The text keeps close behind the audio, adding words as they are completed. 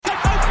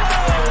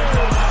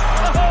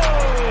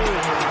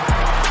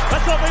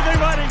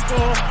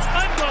score.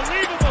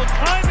 Unbelievable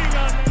timing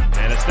on that.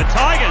 And it's the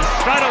Tigers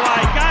straight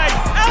away. Game.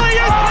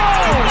 Elliott!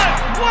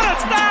 Oh, what a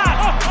start!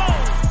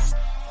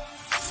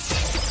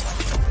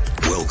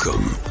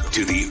 Welcome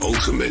to the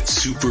Ultimate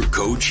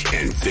Supercoach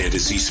and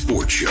Fantasy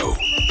Sports Show.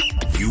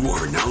 You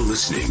are now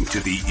listening to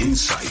the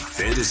Insight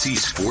Fantasy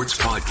Sports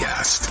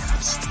Podcast.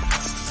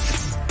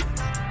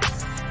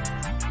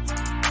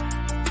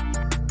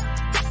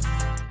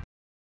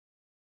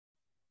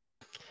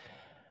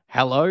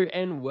 Hello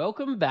and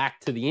welcome back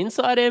to the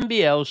Inside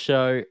NBL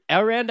Show,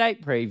 our Round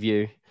 8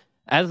 preview.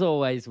 As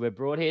always, we're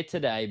brought here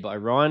today by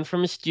Ryan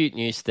from Astute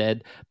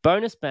Newstead,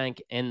 Bonus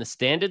Bank, and the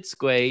Standard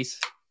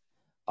Squeeze.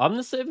 I'm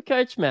the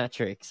Supercoach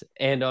Matrix,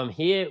 and I'm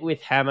here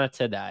with Hammer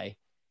today.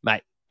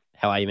 Mate,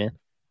 how are you, man?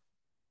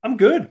 I'm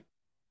good.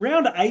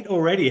 Round 8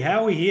 already.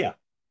 How are we here?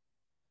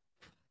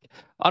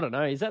 I don't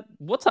know.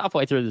 What's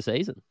halfway through the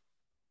season?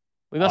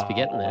 We must be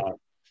getting there.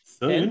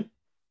 Soon.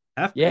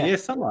 Yeah,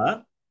 something like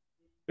that.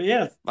 But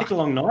yeah, it's ticked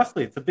along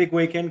nicely. It's a big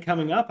weekend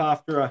coming up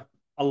after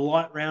a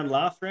light round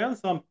last round,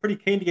 so I'm pretty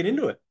keen to get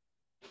into it.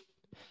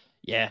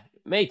 Yeah,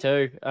 me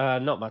too.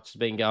 Not much has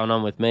been going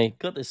on with me.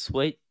 Got this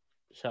sweet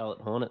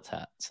Charlotte Hornets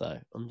hat, so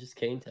I'm just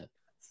keen to.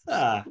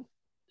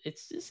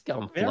 It's just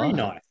gone very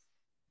nice.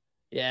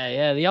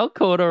 Yeah, the old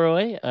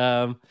corduroy.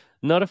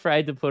 Not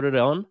afraid to put it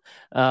on.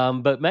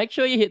 But make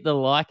sure you hit the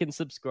like and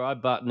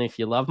subscribe button if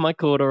you love my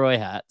corduroy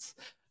hats.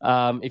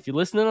 If you're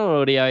listening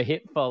on audio,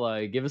 hit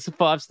follow. Give us a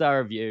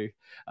 5-star review.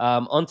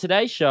 On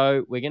today's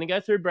show, we're going to go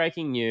through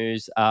breaking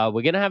news. We're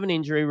going to have an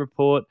injury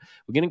report.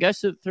 We're going to go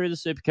through the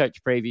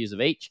Supercoach previews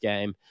of each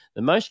game,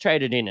 the most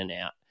traded in and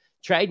out,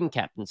 trade and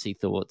captaincy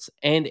thoughts,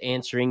 and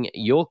answering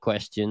your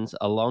questions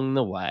along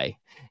the way.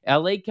 Our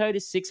league code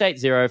is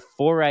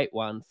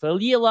 680481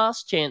 for your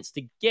last chance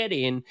to get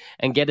in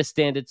and get a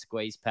standard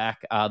squeeze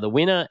pack. The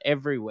winner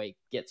every week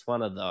gets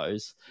one of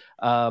those.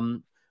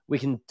 We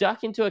can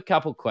duck into a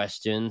couple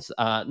questions,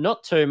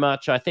 not too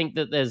much. I think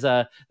that there's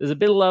a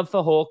bit of love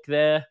for Hawk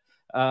there.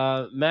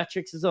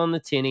 Matrix is on the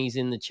tinnies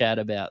in the chat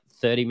about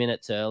 30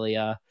 minutes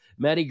earlier.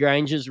 Matty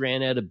Granger's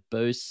ran out of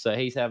boost, so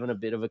he's having a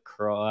bit of a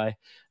cry.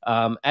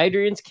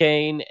 Adrian's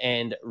keen,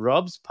 and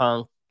Rob's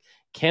punk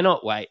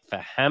cannot wait for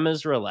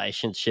Hammer's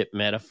relationship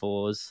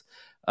metaphors.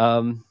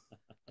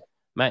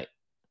 Mate,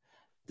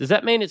 does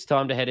that mean it's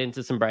time to head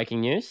into some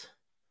breaking news?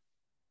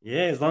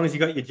 Yeah, as long as you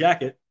got your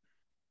jacket.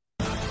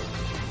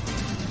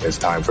 It's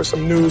time for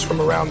some news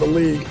from around the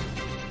league.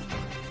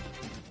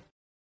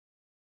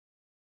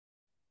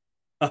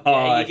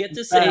 Yeah,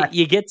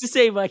 you get to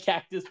see my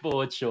cactus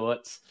board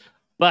shorts.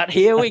 But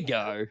here we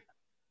go.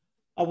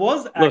 I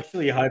was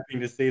actually hoping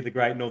to see the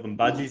Great Northern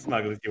Budgie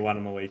Smugglers you won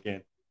on the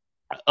weekend.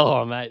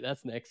 Oh, mate,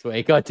 that's next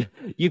week.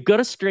 You've got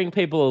to string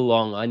people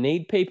along. I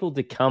need people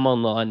to come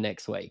online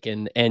next week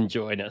and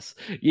join us.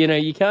 You know,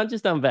 you can't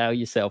just unveil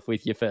yourself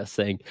with your first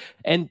thing.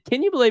 And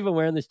can you believe I'm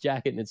wearing this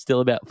jacket and it's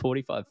still about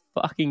 45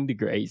 fucking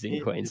degrees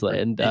in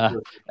Queensland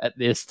at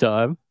this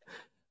time?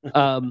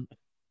 Mate,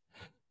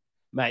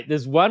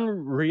 there's one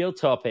real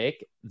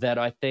topic that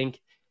I think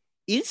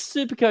is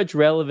Supercoach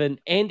relevant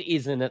and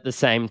isn't at the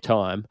same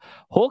time.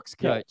 Hawks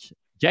coach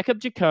Jacob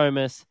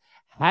Jackomas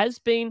has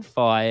been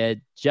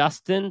fired.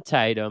 Justin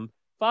Tatum,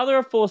 father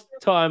of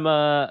fourth-time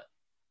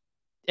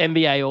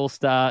NBA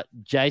All-Star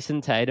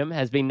Jason Tatum,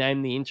 has been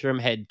named the interim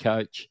head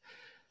coach.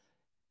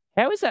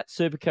 How is that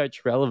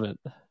Supercoach relevant?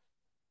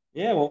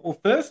 Yeah, well,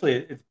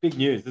 firstly, it's big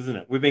news, isn't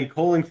it? We've been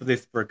calling for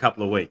this for a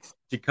couple of weeks.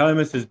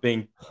 Jackomas has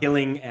been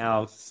killing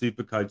our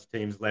Supercoach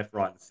teams left,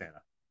 right, and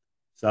center.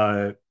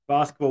 So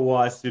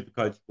basketball-wise,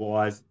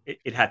 Supercoach-wise,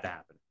 it had to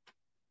happen.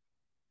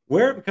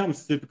 Where it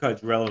becomes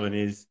Supercoach relevant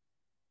is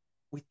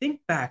we think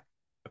back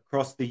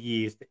across the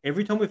years to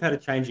every time we've had a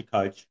change of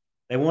coach,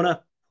 they want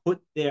to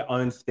put their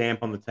own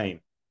stamp on the team.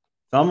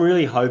 So I'm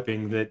really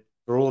hoping that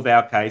for all of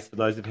our case, for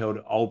those who've held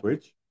at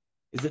Aldridge,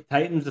 is that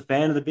Tatum's a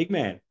fan of the big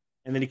man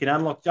and that he can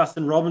unlock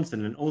Justin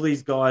Robinson and all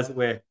these guys that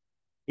we're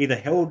either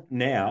held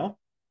now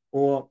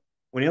or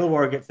when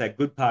Illawarra gets that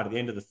good part at the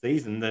end of the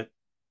season that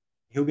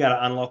he'll be able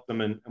to unlock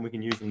them and we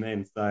can use them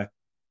then. So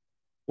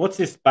what's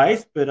this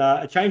space? But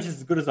a change is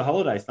as good as a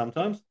holiday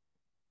sometimes.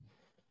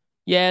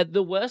 Yeah,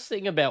 the worst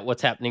thing about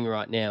what's happening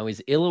right now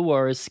is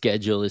Illawarra's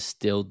schedule is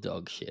still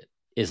dog shit,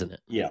 isn't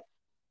it? Yeah.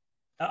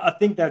 I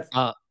think that's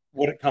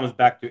what it comes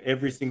back to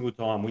every single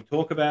time. We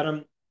talk about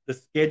them, the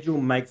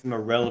schedule makes them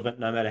irrelevant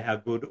no matter how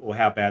good or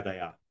how bad they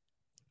are.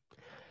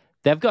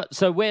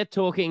 So we're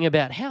talking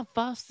about how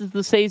fast is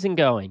the season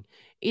going?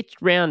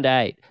 It's round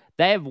 8.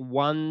 They have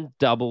one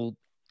double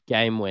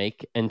game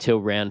week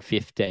until round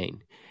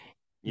 15.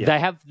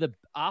 Yeah.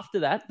 After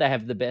that, they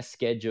have the best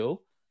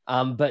schedule.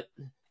 But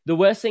the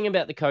worst thing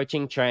about the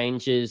coaching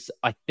change is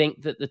I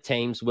think that the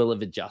teams will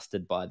have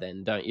adjusted by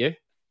then, don't you?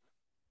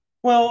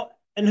 Well,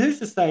 and who's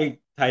to say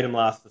Tatum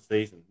lasts the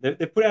season? They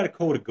put out a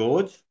call to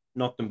Gorge,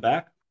 knocked them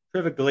back.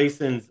 Trevor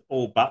Gleason's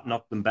all but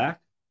knocked them back.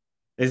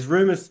 There's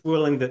rumours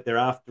swirling that they're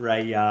after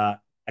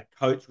a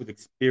coach with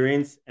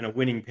experience and a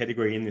winning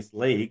pedigree in this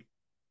league.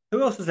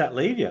 Who else does that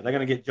leave you? They're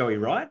going to get Joey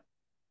Wright.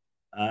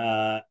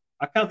 I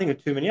I can't think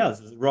of too many others.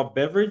 Is it Rob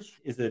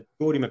Beveridge? Is it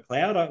Gordy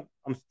McLeod?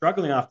 I'm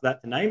struggling after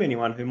that to name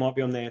anyone who might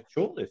be on their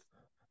shortlist.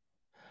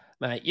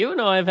 Mate, you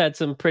and I have had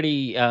some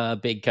pretty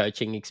big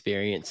coaching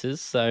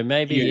experiences, so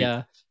maybe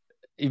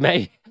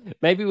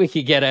maybe we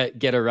could get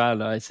a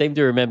run. I seem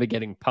to remember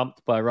getting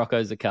pumped by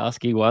Rocco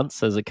Zikarsky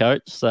once as a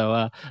coach,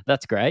 so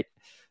that's great.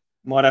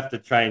 Might have to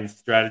change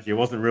strategy. It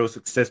wasn't real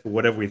successful,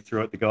 whatever we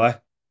threw at the guy.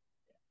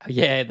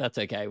 Yeah, that's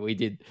okay. We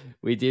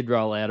did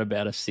roll out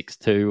about a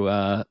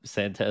 6-2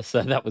 center,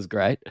 so that was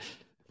great.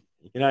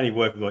 You can only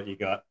work with what you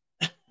got.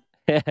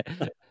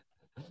 There's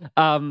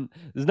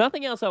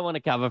nothing else I want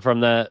to cover from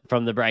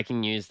the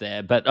breaking news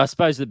there, but I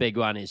suppose the big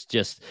one is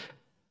just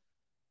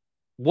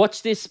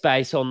watch this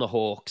space on the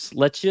Hawks.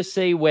 Let's just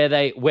see where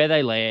they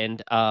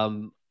land.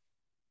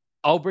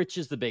 Ulbrich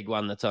is the big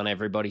one that's on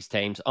everybody's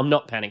teams. I'm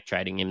not panic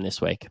trading him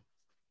this week.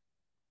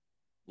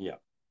 Yeah,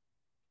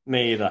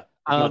 me either.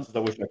 As much as I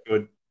wish I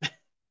could.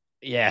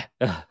 Yeah,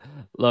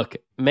 look,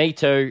 me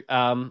too.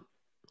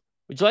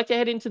 Would you like to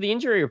head into the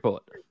injury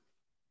report?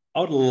 I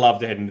would love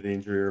to head into the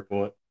injury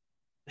report.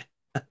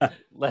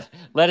 Let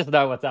us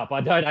know what's up. I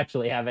don't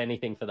actually have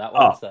anything for that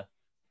one. So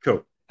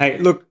cool. Hey,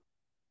 look,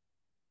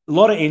 a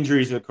lot of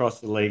injuries across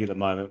the league at the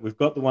moment. We've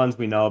got the ones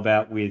we know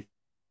about with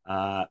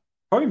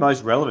probably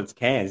most relevant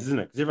Cairns, isn't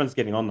it? Because everyone's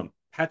getting on them.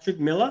 Patrick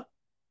Miller.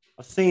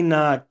 I've seen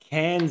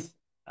Cairns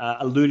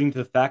alluding to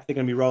the fact they're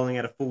going to be rolling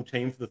out a full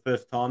team for the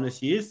first time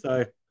this year.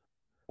 So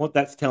what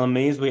that's telling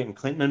me is we're getting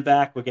Clinton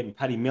back. We're getting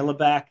Paddy Miller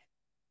back.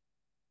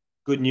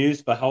 Good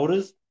news for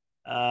holders.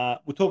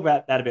 We'll talk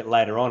about that a bit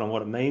later on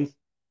what it means.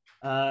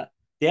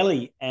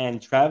 Delhi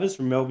and Travers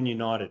from Melbourne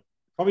United.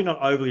 Probably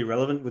not overly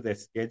relevant with their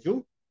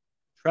schedule.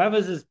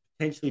 Travers is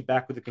potentially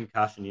back with a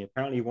concussion. He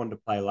apparently wanted to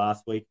play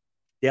last week.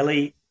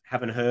 Delhi,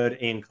 haven't heard.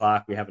 Ian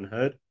Clark, we haven't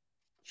heard.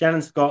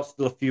 Shannon Scott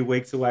still a few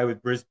weeks away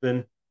with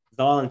Brisbane.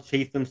 Zylan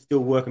Cheatham still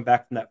working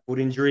back from that foot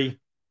injury.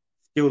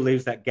 Still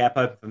leaves that gap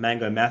open for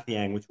Mango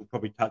Mathiang, which we'll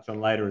probably touch on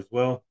later as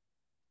well.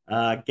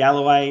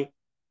 Galloway,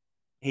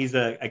 he's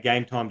a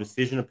game time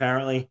decision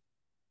apparently.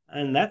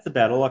 And that's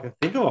about all I can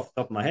think of off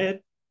the top of my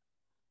head.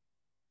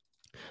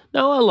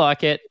 No, I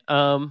like it.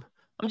 I'm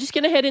just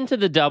going to head into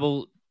the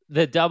double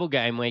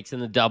game weeks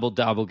and the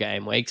double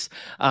game weeks.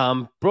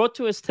 Brought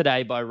to us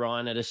today by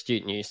Ryan at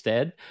Astute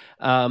Newstead.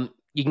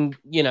 You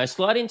can,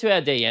 slide into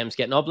our DMs,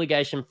 get an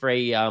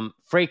obligation-free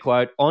free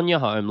quote on your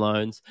home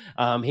loans.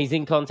 He's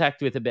in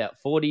contact with about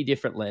 40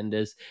 different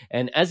lenders.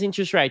 And as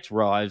interest rates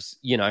rise,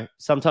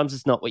 sometimes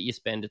it's not what you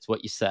spend, it's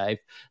what you save.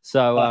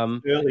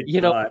 So,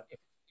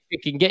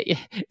 if you can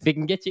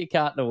get you a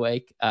carton a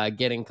week,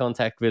 get in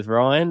contact with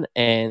Ryan,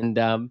 and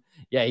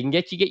he can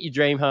get your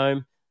dream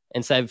home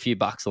and save a few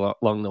bucks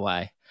along the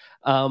way.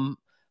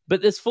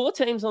 But there's 4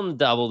 teams on the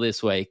double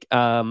this week.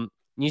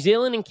 New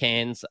Zealand and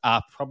Cairns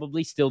are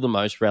probably still the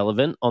most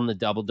relevant on the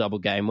double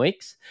game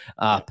weeks.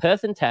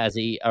 Perth and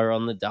Tassie are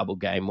on the double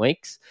game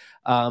weeks.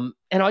 And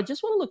I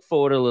just want to look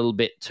forward a little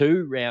bit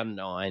to round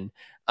 9,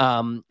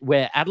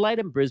 where Adelaide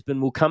and Brisbane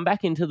will come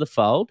back into the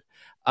fold.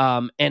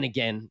 And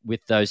again,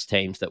 with those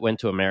teams that went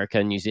to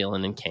America, New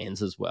Zealand and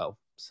Cairns as well.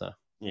 So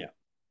yeah.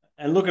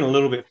 And looking a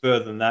little bit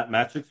further than that,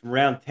 Matrix, from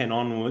round 10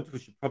 onwards, we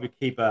should probably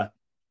keep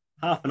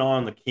half an eye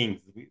on the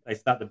Kings. They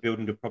start to build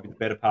into probably the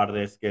better part of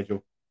their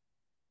schedule.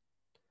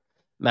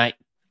 Mate,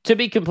 to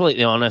be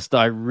completely honest,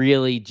 I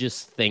really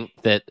just think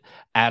that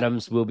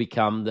Adams will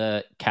become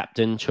the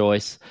captain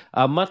choice,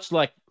 much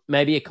like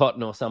maybe a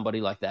Cotton or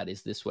somebody like that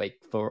is this week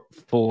for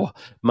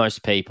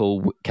most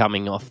people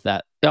coming off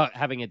that,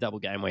 having a double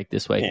game week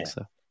this week.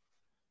 Yeah.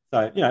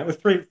 So,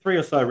 with three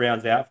or so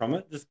rounds out from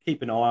it, just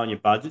keep an eye on your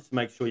budgets to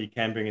make sure you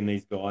can bring in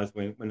these guys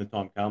when the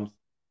time comes.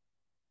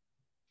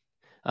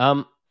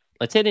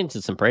 Let's head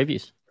into some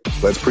previews.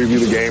 Let's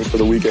preview the game for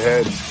the week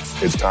ahead.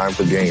 It's time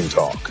for Game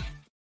Talk.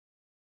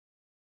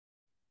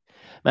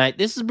 Mate,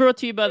 this is brought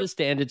to you by the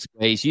Standard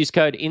Squeeze. Use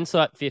code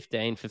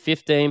INSIGHT15 for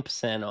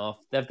 15% off.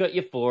 They've got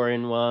your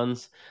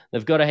 4-in-1s.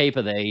 They've got a heap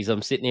of these.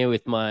 I'm sitting here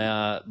with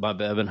my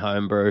bourbon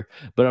homebrew,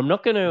 but I'm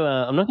not going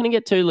to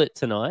get too lit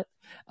tonight.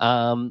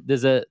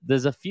 There's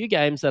a few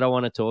games that I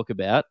want to talk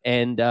about,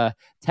 and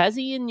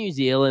Tassie and New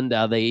Zealand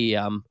are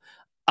the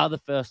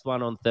first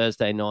one on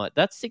Thursday night.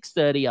 That's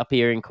 6:30 up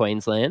here in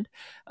Queensland.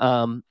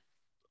 I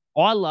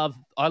love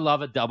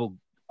a double.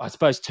 I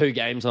suppose 2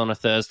 games on a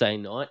Thursday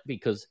night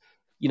because.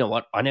 You know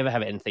what? I never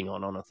have anything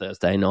on a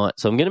Thursday night.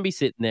 So I'm going to be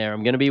sitting there.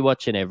 I'm going to be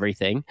watching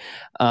everything.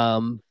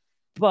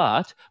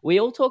 But we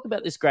all talk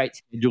about this great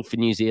schedule for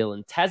New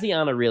Zealand. Tassie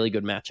aren't a really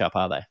good matchup,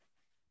 are they?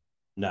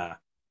 Nah.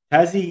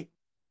 Tassie,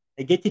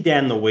 they get you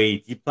down the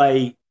weeds. You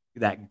play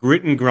that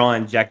grit and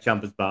grind Jack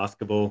Jumpers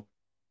basketball.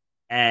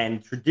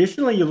 And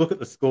traditionally, you look at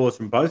the scores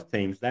from both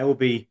teams, they will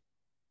be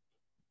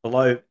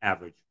below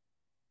average.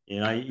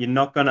 You're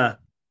not going to...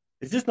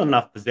 There's just not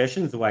enough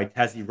possessions the way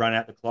Tassie run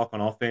out the clock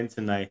on offense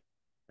and they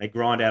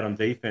grind out on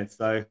defense.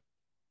 So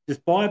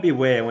just buyer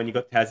beware when you've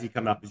got Tassie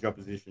coming up as your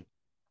opposition.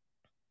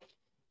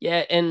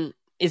 Yeah, and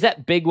is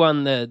that big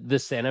one the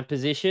center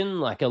position?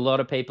 Like a lot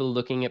of people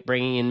looking at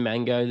bringing in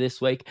Mango this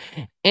week.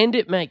 And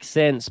it makes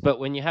sense, but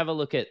when you have a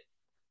look at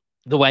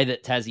the way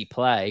that Tassie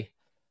play,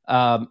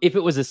 if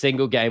it was a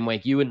single game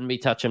week, you wouldn't be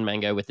touching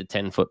Mango with a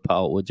 10-foot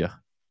pole, would you?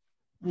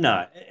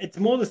 No, it's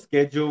more the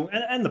schedule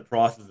and the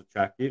price is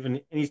attractive,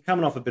 and he's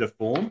coming off a bit of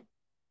form.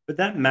 But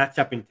that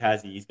matchup in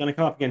Tassie, he's going to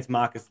come up against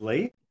Marcus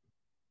Lee.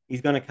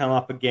 He's going to come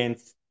up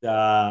against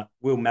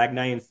Will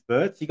Magnay in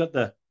spurts. You got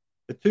the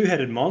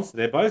two-headed monster.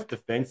 They're both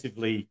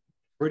defensively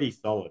pretty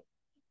solid,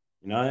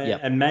 Yep.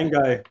 And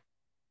Mango,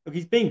 look,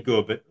 he's been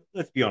good, but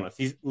let's be honest,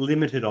 he's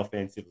limited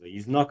offensively.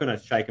 He's not going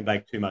to shake and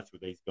bake too much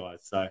with these guys.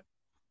 So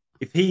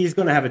if he is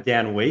going to have a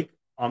down week,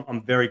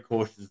 I'm very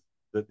cautious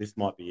that this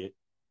might be it.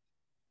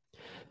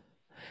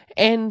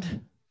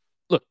 And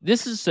look,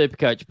 this is a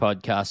Supercoach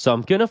podcast, so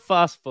I'm going to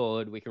fast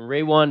forward. We can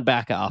rewind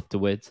back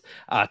afterwards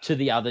to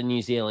the other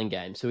New Zealand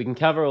games, so we can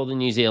cover all the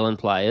New Zealand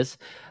players.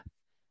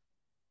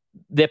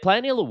 They're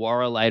playing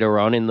Illawarra later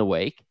on in the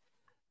week.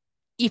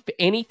 If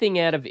anything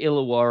out of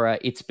Illawarra,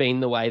 it's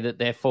been the way that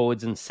their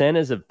forwards and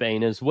centres have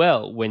been as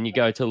well. When you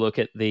go to look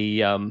at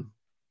the, I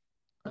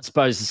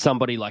suppose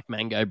somebody like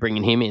Mango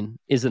bringing him in,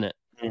 isn't it?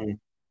 Mm.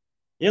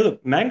 Yeah,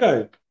 look,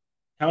 Mango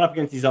coming up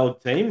against his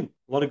old team.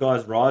 A lot of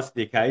guys rise to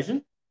the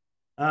occasion.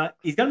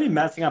 He's going to be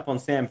matching up on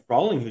Sam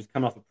Froling, who's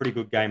come off a pretty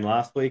good game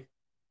last week.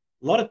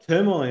 A lot of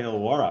turmoil in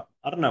Illawarra.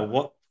 I don't know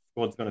what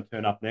squad's going to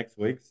turn up next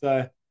week.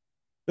 So,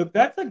 look,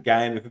 that's a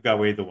game that could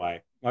go either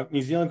way. Like,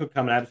 New Zealand could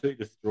come and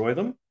absolutely destroy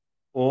them,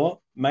 or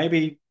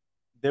maybe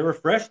they're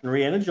refreshed and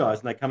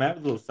re-energized and they come out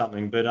with a little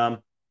something.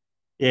 But,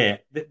 yeah,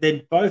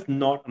 they're both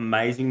not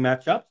amazing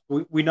matchups.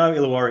 We know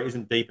Illawarra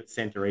isn't deep at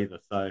centre either,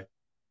 so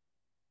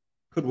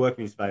could work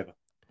in his favour.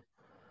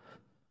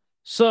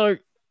 So,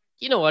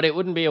 you know what? It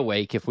wouldn't be a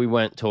week if we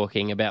weren't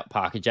talking about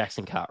Parker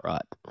Jackson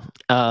Cartwright.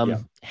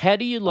 How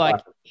do you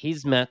like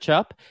his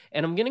matchup?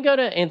 And I'm going to go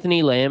to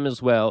Anthony Lamb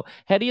as well.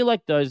 How do you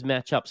like those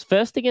matchups?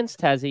 First against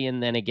Tassie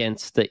and then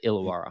against the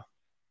Illawarra.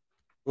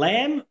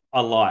 Lamb,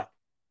 I like.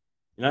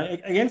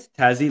 Against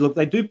Tassie, look,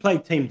 they do play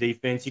team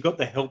defense. You got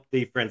the help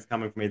defense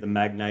coming from either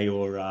Magnay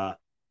or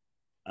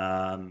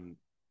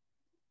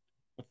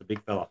what's the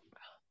big fella?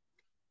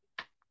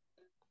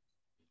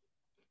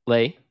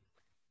 Lee.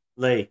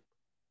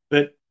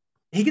 But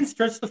he can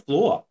stretch the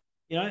floor.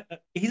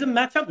 He's a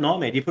matchup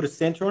nightmare. Do you put a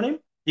centre on him? Do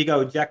you go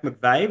with Jack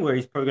McVeigh, where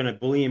he's probably going to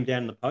bully him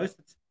down in the post?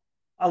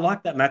 I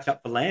like that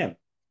matchup for Lamb.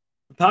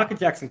 For Parker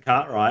Jackson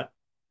Cartwright,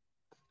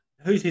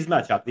 who's his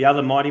matchup? The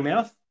other Mighty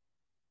Mouse?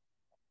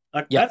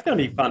 That's going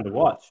to be fun to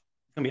watch.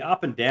 It's going to be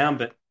up and down,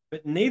 but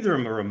neither of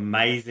them are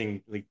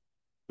amazingly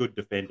good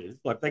defenders.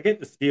 Like, they get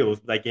the steals,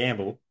 but they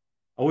gamble.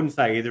 I wouldn't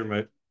say either of them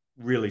are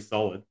really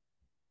solid.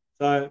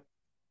 So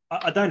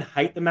I don't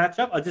hate the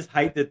matchup. I just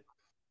hate that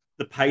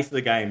the pace of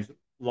the game's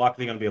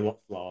likely going to be a lot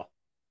slower.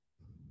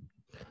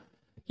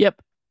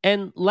 Yep.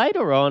 And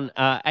later on,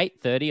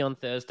 8:30 on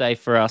Thursday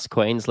for us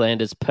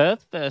Queenslanders,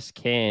 Perth versus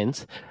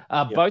Cairns.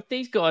 Both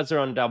these guys are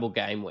on double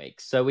game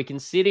weeks, so we can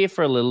sit here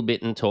for a little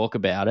bit and talk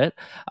about it.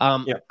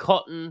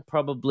 Cotton,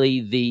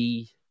 probably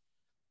the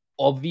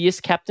obvious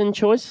captain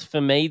choice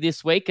for me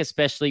this week,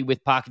 especially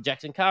with Parker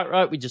Jackson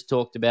Cartwright. We just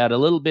talked about a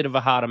little bit of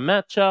a harder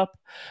matchup.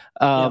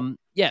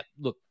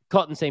 Look,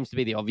 Cotton seems to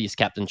be the obvious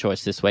captain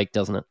choice this week,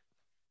 doesn't it?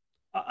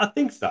 I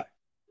think so.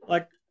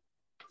 Like,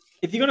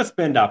 if you're going to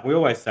spend up, we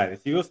always say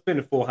this, you're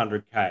spending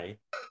 $400K,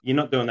 you're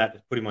not doing that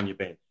to put him on your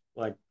bench.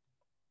 Like,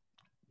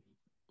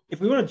 if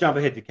we want to jump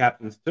ahead to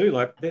captains too,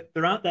 like,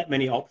 there aren't that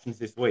many options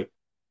this week.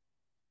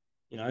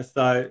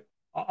 So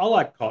I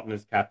like Cotton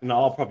as captain.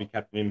 I'll probably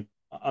captain him.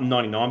 I'm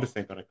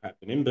 99% going to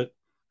captain him, but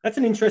that's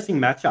an interesting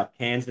matchup,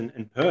 Cairns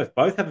and Perth.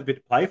 Both have a bit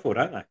to play for,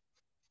 don't they?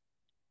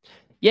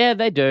 Yeah,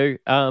 they do.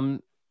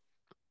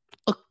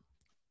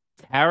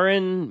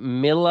 Aaron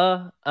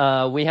Miller,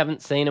 we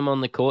haven't seen him on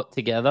the court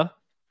together.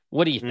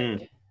 What do you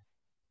think?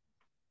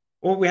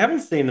 Well, we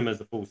haven't seen them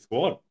as a full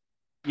squad.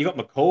 You got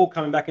McCall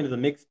coming back into the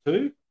mix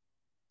too.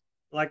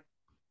 Like,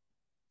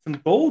 some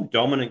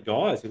ball-dominant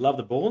guys who love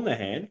the ball in their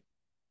hand.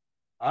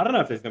 I don't know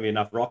if there's going to be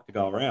enough rock to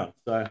go around.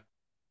 So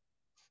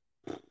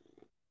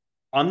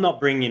I'm not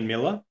bringing in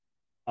Miller.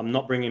 I'm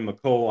not bringing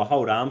McCall. I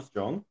hold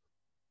Armstrong.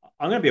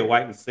 I'm going to be a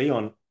wait and see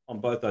on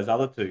both those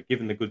other two,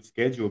 given the good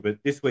schedule. But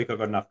this week I've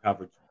got enough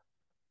coverage.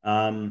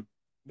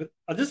 But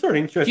I just saw an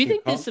interesting. Do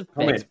you think this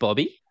affects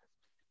Bobby?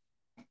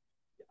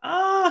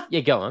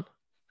 Yeah, go on.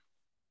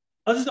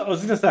 I was just going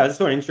to say, I just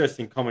saw an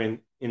interesting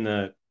comment in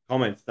the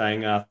comments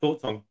saying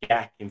thoughts on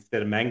Gak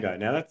instead of Mango.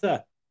 Now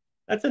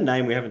that's a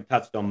name we haven't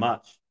touched on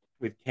much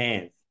with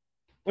Cairns.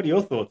 What are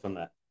your thoughts on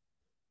that?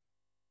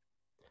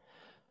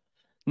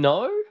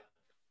 No.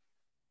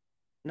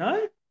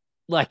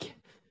 Like,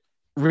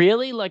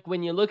 really? Like,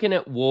 when you're looking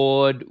at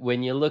Ward,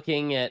 when you're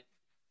looking at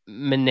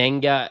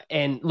Menenga,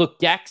 and look,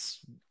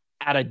 Gak's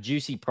at a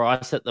juicy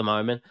price at the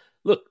moment.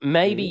 Look,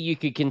 maybe you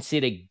could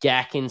consider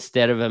Gak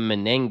instead of a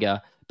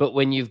Menenga, but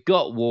when you've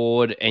got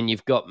Ward and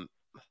you've got...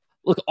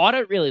 Look, I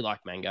don't really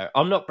like Mango.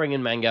 I'm not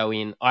bringing Mango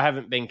in. I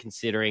haven't been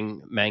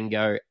considering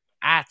Mango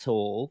at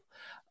all.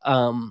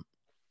 I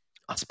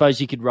suppose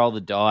you could roll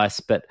the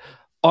dice, but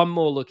I'm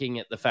more looking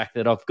at the fact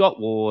that I've got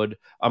Ward.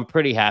 I'm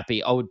pretty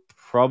happy. I would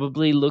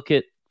probably look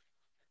at...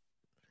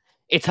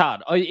 It's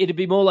hard. It'd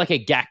be more like a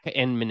Gak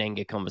and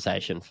Menenga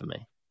conversation for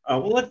me. Oh,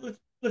 well,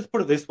 let's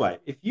put it this way.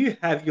 If you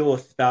have your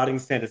starting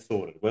centre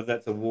sorted, whether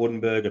that's a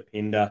Wardenberg, a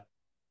Pinder,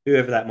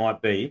 whoever that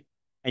might be,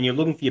 and you're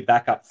looking for your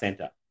backup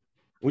centre,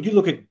 would you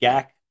look at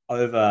Gak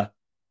over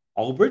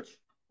Aldrich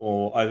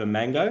or over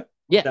Mango?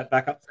 Yeah. That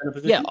backup centre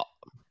position? Yeah.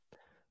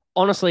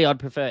 Honestly, I'd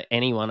prefer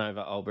anyone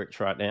over Aldrich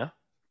right now.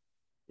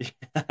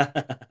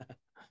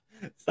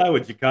 So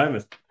would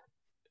Jackomas.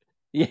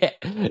 Yeah.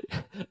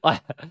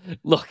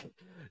 Look,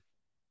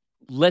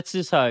 let's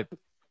just hope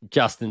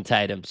Justin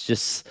Tatum's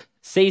just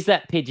sees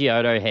that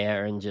Pidgeotto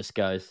hair and just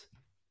goes,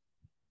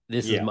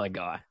 this is my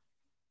guy.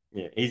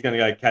 Yeah, he's going to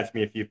go catch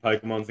me a few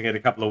Pokemons and get a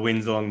couple of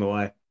wins along the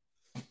way.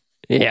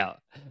 Yeah.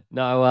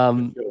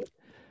 No, Sure.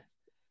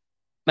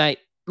 mate,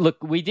 look,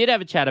 we did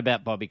have a chat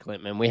about Bobby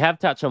Klintman. We have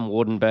touched on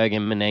Wardenberg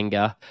and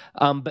Menenga.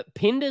 But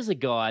Pinder's a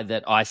guy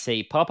that I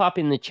see pop up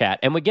in the chat,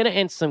 and we're going to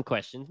answer some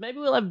questions. Maybe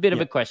we'll have a bit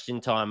of a question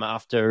time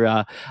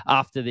after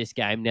this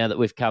game, now that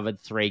we've covered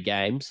 3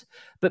 games.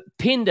 But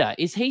Pinder,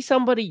 is he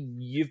somebody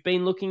you've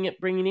been looking at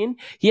bringing in?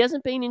 He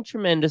hasn't been in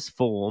tremendous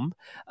form.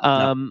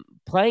 No.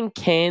 Playing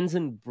Cairns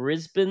and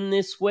Brisbane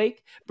this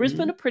week.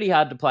 Brisbane are pretty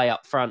hard to play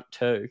up front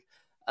too.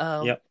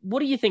 What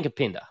do you think of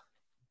Pinder?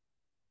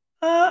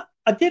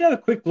 I did have a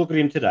quick look at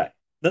him today.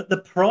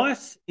 The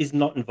price is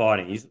not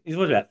inviting. He's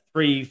what, about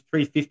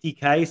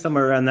 $350K,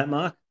 somewhere around that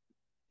mark.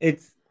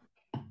 It's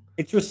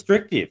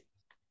restrictive,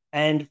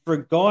 and for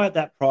a guy at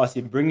that price,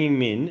 you bring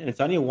him in, and it's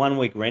only a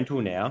 1-week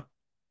rental now.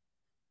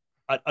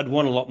 I'd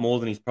want a lot more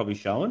than he's probably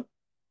showing.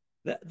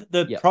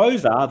 The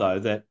pros are, though,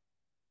 that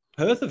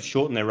Perth have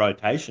shortened their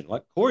rotation.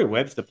 Like Corey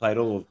Webster played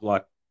all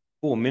of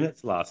 4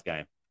 minutes last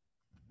game.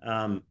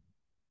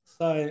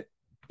 So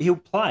he'll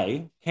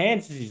play.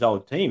 Cairns is his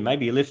old team.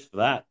 Maybe he lifts for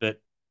that, but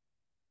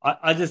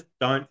I just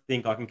don't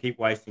think I can keep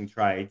wasting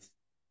trades,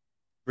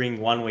 bring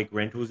 1-week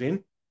rentals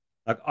in.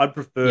 Like I'd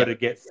prefer to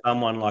get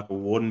someone like a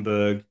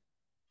Wardenberg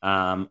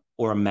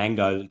or a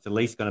Mango that's at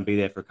least going to be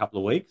there for a couple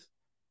of weeks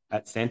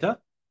at centre.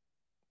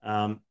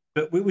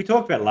 But we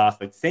talked about last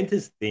week.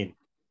 Centre's thin.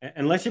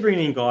 Unless you're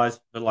bringing in guys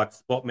for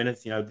spot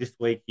minutes, this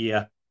week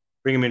here,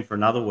 bring them in for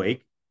another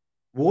week.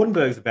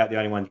 Wardenberg's about the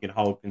only one you can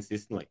hold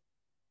consistently.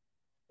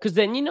 Because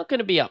then you're not going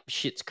to be up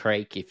Schitt's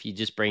Creek if you're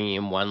just bringing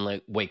in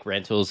 1-week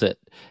rentals at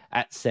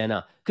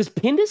centre. Because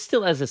Pinder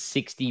still has a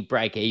 60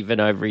 break even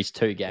over his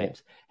 2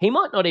 games. Yeah. He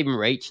might not even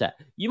reach that.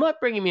 You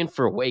might bring him in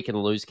for a week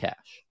and lose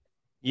cash.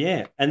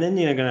 Yeah, and then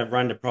you're going to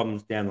run into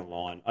problems down the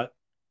line.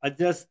 I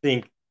just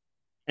think,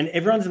 and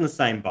everyone's in the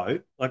same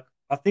boat.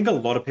 I think a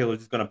lot of people are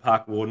just going to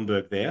park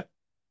Wardenberg there.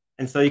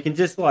 And so you can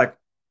just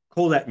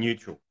call that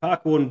neutral.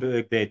 Park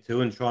Wardenberg there too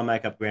and try and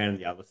make up ground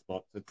in the other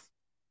spots.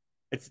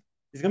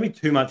 There's going to be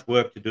too much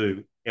work to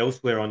do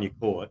elsewhere on your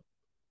court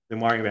than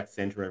worrying about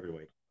centre every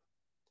week.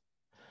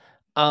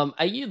 Are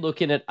you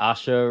looking at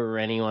Usher or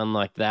anyone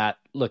like that?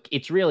 Look,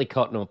 it's really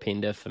Cotton or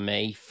Pinder for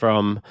me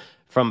from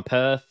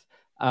Perth.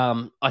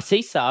 I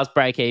see SARS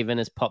break even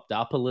has popped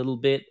up a little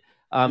bit.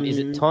 Is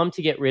it time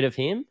to get rid of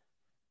him?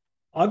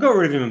 I got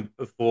rid of him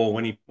before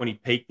when he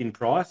peaked in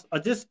price.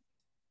 It's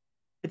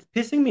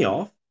pissing me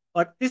off.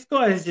 This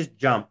guy has just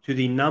jumped to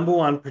the number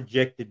 1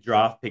 projected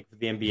draft pick for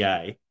the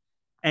NBA.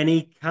 And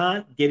he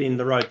can't get in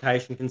the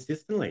rotation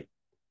consistently.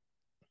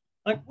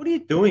 What are you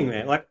doing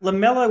there?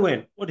 LaMelo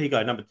went, what did he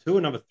go, number 2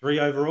 or number 3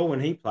 overall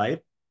when he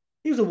played?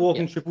 He was a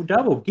walking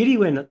triple-double. Giddey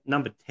went at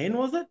number 10,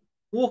 was it?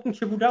 Walking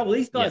triple-double.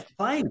 These guys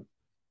playing.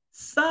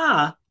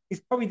 Saar is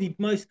probably the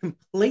most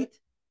complete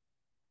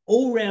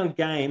all-round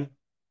game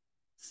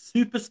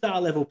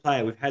superstar-level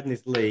player we've had in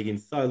this league in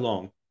so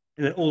long.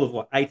 And at all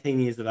of, 18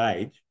 years of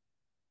age.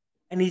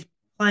 And he's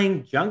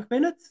playing junk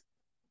minutes?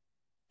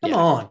 Come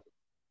on.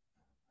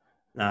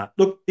 Nah,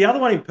 look, the other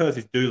one in Perth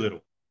is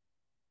Doolittle.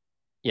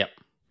 Yep.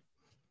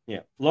 Yeah,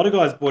 a lot of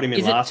guys bought him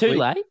in last week.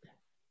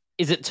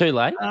 Is it too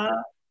late?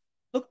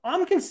 Look,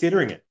 I'm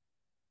considering it.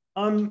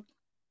 So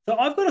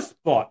I've got a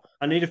spot.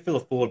 I need to fill a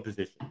forward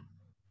position.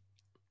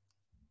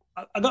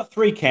 I've got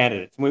 3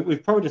 candidates.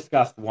 We've probably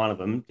discussed one of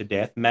them to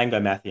death, Mango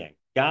Mathiang.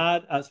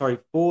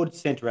 Forward,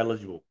 centre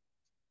eligible.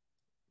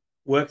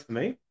 Works for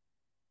me.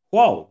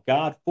 Qual,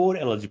 guard, forward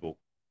eligible.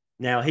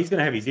 Now, he's going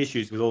to have his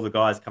issues with all the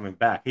guys coming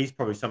back. He's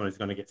probably someone who's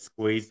going to get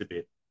squeezed a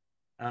bit.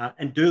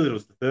 And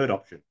Doolittle's the 3rd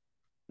option.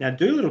 Now,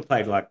 Doolittle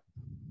played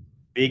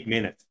big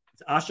minutes.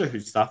 It's Usher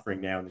who's suffering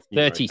now in this new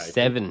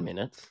 37 rotation.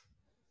 minutes.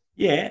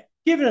 Yeah,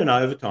 given an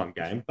overtime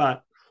game.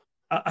 But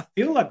I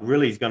feel like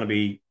really he's going to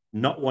be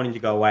not wanting to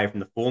go away from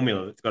the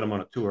formula that's got him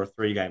on a 2 or a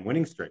 3-game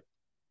winning streak.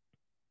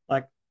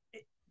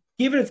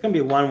 Given it's going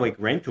to be a 1-week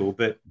rental,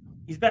 but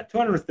he's about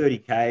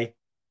 $230K.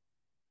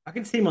 I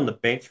can see him on the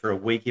bench for a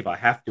week if I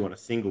have to on a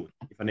single,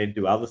 if I need to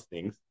do other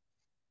things.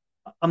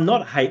 I'm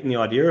not hating the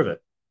idea of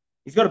it.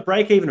 He's got a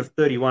break even of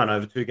 31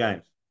 over 2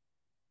 games.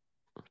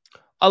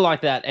 I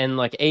like that.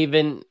 And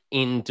even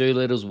in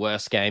Doolittle's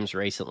worst games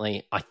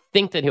recently, I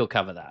think that he'll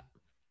cover that.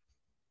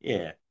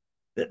 Yeah.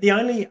 The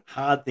only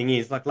hard thing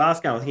is,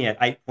 last game, I think he had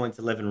 8 points,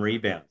 11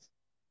 rebounds.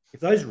 If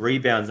those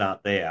rebounds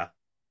aren't there,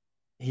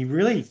 he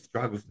really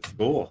struggles to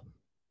score.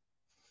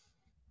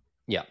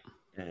 Yeah.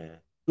 Yeah.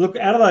 Look,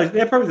 out of those,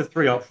 they're probably the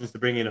three options to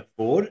bring in at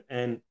forward,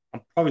 and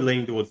I'm probably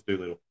leaning towards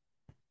Doolittle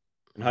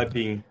and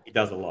hoping he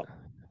does a lot.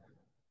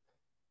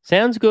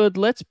 Sounds good.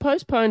 Let's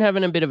postpone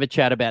having a bit of a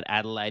chat about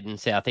Adelaide and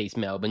Southeast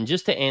Melbourne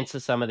just to answer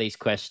some of these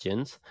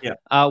questions. Yeah.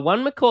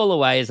 One McCall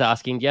away is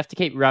asking, do you have to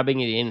keep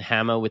rubbing it in,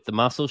 Hammer, with the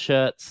muscle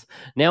shirts?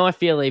 Now I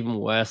feel even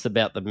worse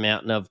about the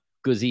mountain of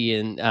Guzzi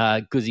and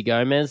Guzzi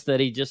Gomez that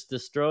he just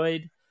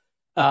destroyed.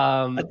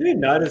 I do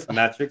notice,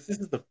 Matrix, this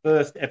is the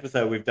first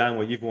episode we've done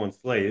where you've worn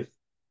sleeves.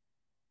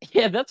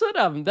 Yeah, that's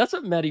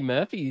what Matty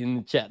Murphy in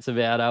the chat's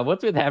about.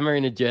 What's with Hammer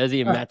in a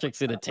jersey and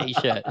Matrix in a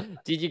t-shirt?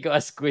 Did you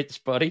guys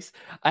switch bodies?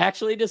 I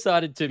actually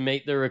decided to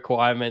meet the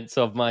requirements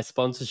of my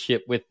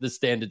sponsorship with the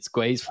Standard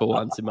Squeeze for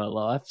once in my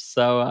life.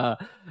 So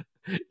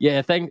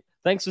yeah,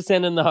 thanks for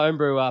sending the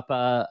homebrew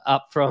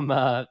up from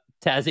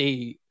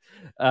Tassie,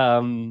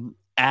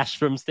 Ash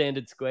from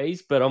Standard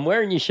Squeeze. But I'm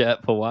wearing your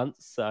shirt for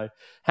once, so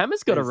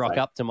Hammer's got to rock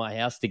up to my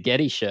house to get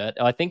his shirt.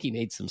 I think he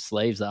needs some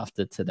sleeves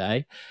after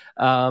today.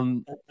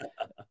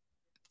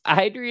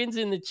 Adrian's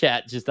in the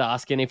chat just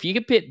asking if you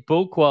could pick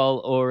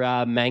Bullquall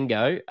or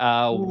Mango.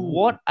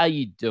 What are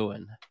you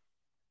doing?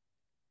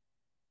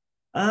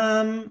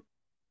 Probably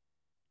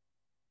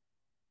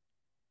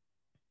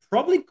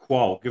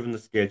Qual, given the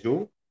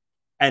schedule,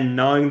 and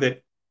knowing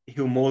that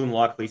he'll more than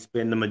likely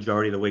spend the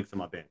majority of the weeks on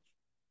my bench.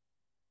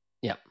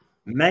 Yep.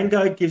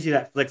 Mango gives you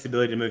that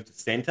flexibility to move to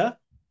centre,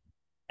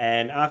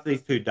 and after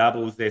these two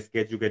doubles, their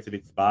schedule gets a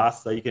bit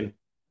sparse, so you can,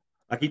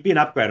 he'd be an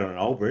upgrade on an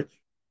Aldridge.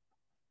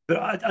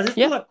 But I just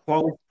feel like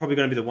Qual is probably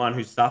going to be the one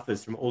who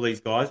suffers from all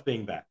these guys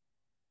being back.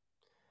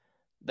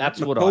 That's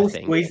McCall what I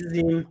think. Squeezes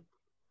in,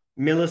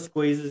 Miller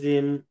squeezes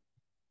in,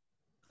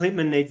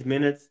 Clintman needs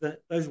minutes.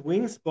 Those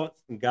wing spots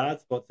and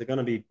guard spots are going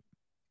to be,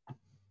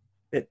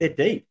 they're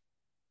deep.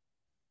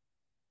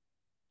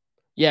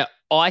 Yeah,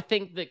 I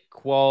think that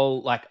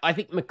I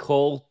think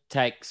McCall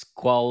takes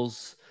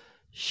Qual's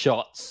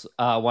shots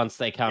once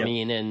they come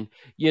in, and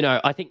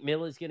I think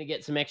Miller's going to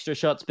get some extra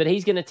shots, but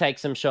he's going to take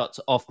some shots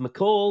off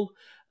McCall.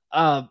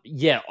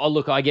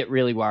 I get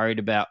really worried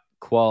about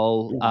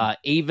Qual,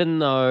 even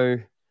though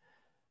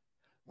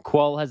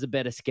Qual has a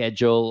better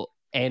schedule,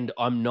 and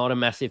I'm not a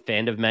massive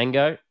fan of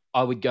Mango.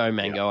 I would go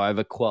Mango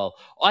over Qual.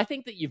 I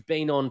think that you've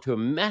been on to a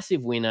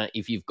massive winner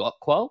if you've got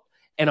Qual,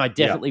 and I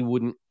definitely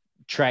wouldn't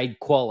trade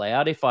Qual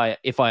out if I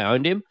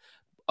owned him.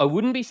 I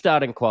wouldn't be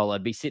starting Qual.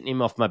 I'd be sitting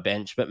him off my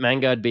bench, but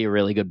Mango'd be a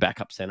really good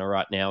backup center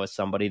right now as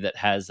somebody that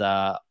has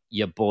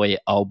your boy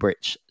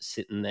Ulbrich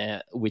sitting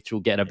there, which will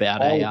get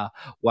about a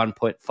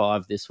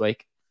 1.5 this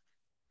week.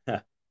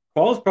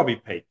 Qual's probably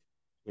peaked,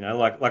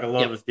 like a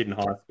lot of us did in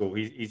high school.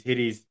 He's hit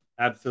his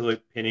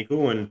absolute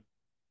pinnacle, and it's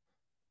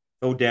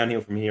all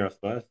downhill from here, I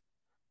suppose.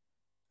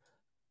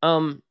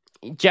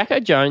 Jacko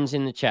Jones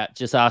in the chat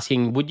just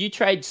asking, would you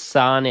trade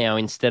Saar now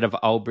instead of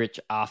Ulbrich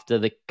after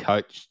the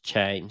coach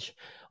change?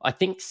 I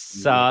think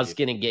Saar's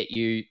going to get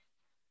you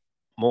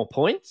more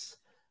points.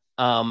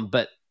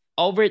 But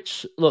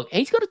Ulbrich, look,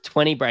 he's got a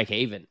 20 break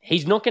even.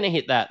 He's not going to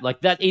hit that.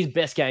 Like, that his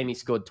best game, he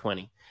scored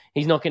 20.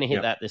 He's not going to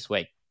hit that this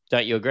week.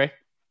 Don't you agree?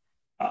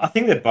 I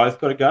think they've both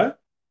got to go.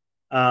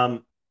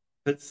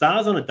 But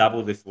Saar's on a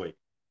double this week.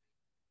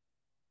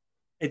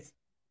 If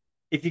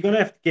you're going to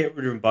have to get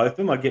rid of both of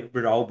them, I'd get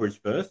rid of Ulbrich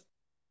first.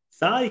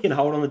 Saar, you can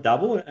hold on the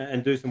double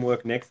and do some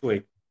work next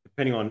week,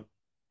 depending on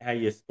how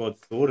your squad's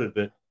sorted.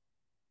 But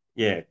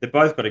yeah, they've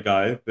both got to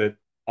go. But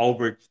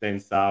Ulbrich, then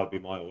Saar would be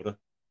my order.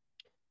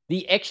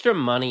 The extra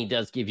money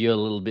does give you a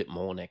little bit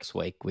more next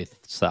week with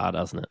Saar,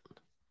 doesn't it?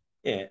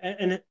 Yeah,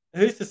 and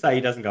who's to say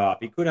he doesn't go up?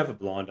 He could have a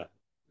blinder.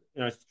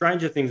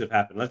 Stranger things have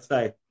happened. Let's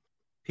say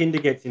Pinder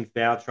gets in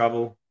foul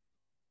trouble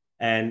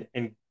and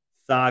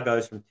Saar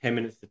goes from 10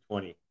 minutes to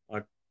 20.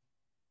 Like,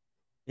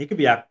 he could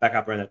be back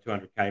up around that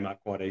 200K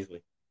mark quite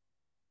easily.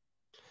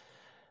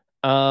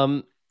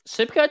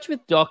 Supercoach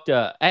with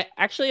Doctor,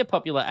 actually a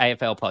popular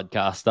AFL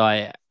podcast.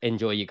 I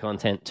enjoy your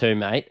content too,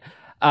 mate.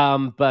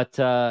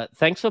 But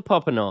thanks for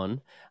popping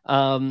on.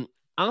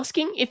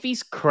 Asking if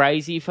he's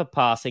crazy for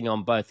passing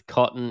on both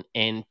Cotton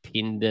and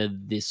Pinder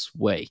this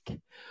week.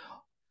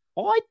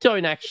 I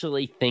don't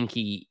actually think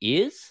he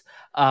is.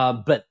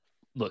 But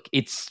look,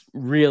 it's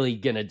really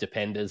going to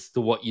depend as to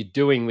what you're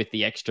doing with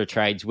the extra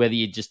trades, whether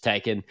you're just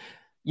taking,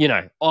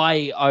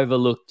 I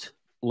overlooked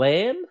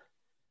Lamb.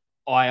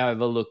 I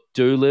overlooked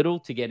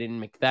Doolittle to get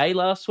in McVeigh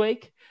last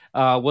week.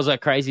 Was I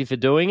crazy for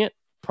doing it?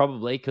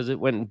 Probably, because it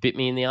went and bit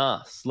me in the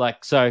ass.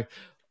 So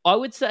I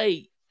would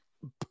say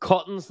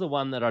Cotton's the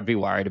one that I'd be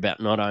worried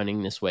about not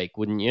owning this week,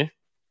 wouldn't you?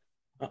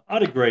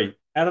 I'd agree.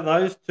 Out of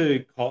those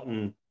two,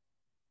 Cotton,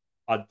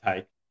 I'd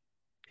take.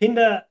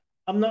 Pinder,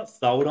 I'm not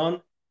sold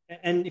on.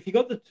 And if you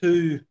got the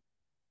two,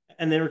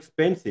 and they're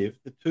expensive,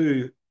 the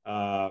two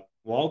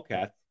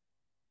Wildcats,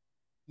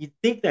 you'd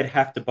think they'd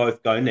have to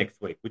both go next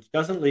week, which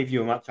doesn't leave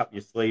you much up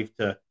your sleeve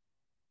to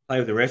play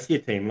with the rest of your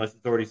team unless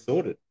it's already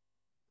sorted.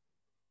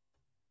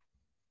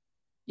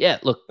 Yeah,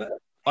 look,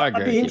 I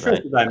agree. I'd be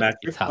interested though, Matt.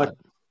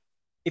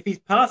 If he's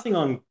passing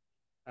on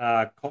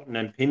Cotton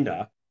and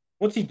Pinder,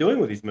 what's he doing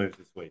with his moves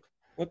this week?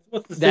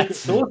 What's the secret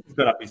sauce he's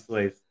got up his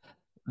sleeves?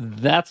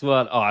 That's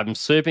what I'm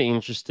super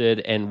interested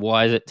in.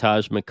 Why is it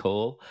Taj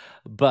McCall?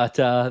 But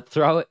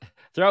throw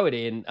it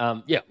in.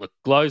 Yeah, look,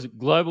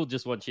 Global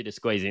just wants you to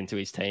squeeze into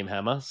his team,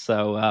 Hammer.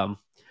 So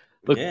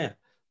look, Yeah.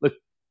 look,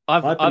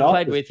 I've Open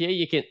played office. with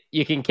you.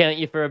 You can count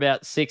you for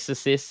about 6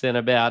 assists and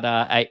about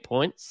 8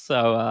 points.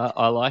 So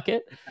I like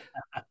it.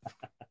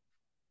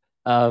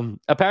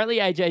 Apparently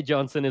AJ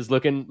Johnson is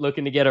looking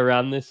to get a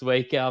run this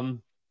week.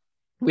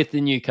 With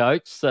the new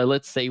coach. So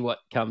let's see what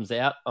comes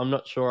out. I'm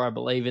not sure I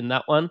believe in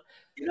that one.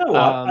 You know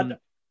what?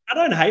 I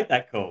don't hate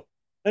that call.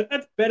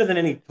 That's better than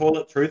any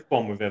toilet truth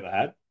bomb we've ever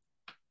had.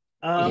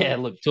 Yeah,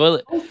 look,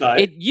 toilet. Also,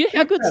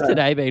 how good's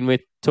today been with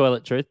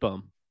Toilet Truth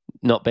Bomb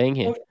not being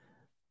here? Well,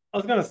 I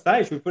was going to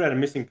say, should we put out a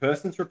missing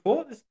persons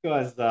report? This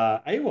guy's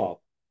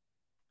AWOL.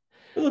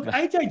 But look,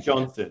 AJ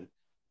Johnson,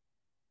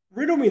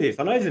 riddle me this.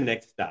 I know he's a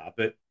next star,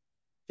 but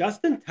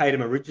Justin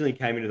Tatum originally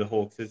came into the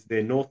Hawks as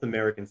their North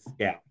American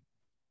scout.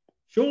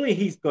 Surely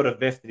he's got a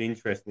vested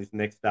interest in this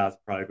next stars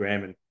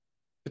program and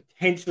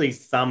potentially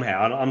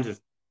somehow, and I'm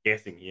just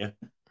guessing here,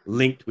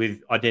 linked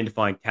with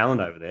identifying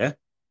talent over there.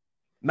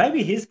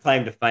 Maybe his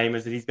claim to fame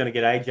is that he's going to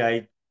get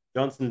AJ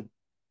Johnson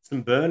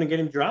some burn and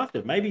get him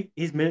drafted. Maybe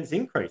his minutes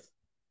increase.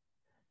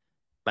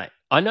 Mate,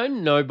 I know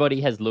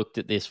nobody has looked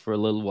at this for a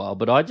little while,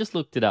 but I just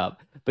looked it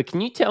up. But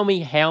can you tell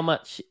me how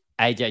much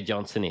AJ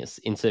Johnson is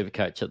in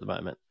Supercoach at the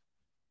moment?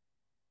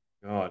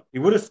 God, he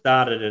would have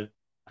started at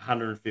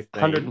 115.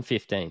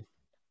 115.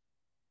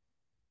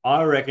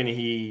 I reckon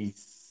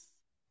he's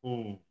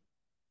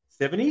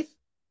 70s.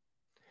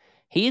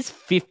 He is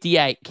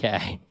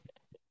 58K.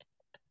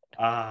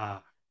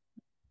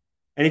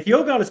 And if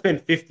you're going to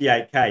spend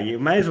 58K, you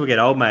may as well get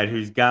old mate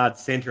who's guard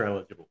center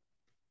eligible.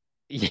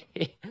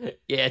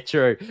 Yeah,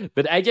 true.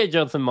 But AJ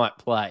Johnson might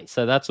play,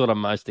 so that's what I'm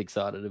most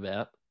excited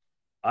about.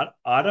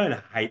 I don't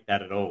hate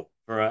that at all.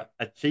 For a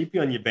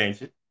cheapie on your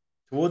bench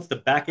towards the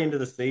back end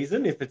of the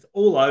season, if it's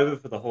all over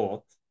for the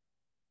Hawks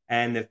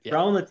and they've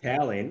thrown the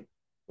towel in,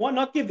 why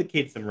not give the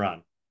kid some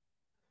run?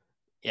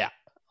 Yeah,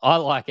 I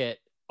like it.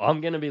 I'm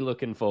going to be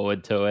looking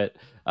forward to it.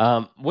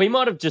 We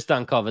might have just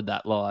uncovered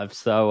that live,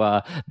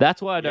 so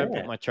that's why I don't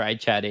put my trade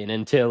chat in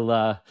until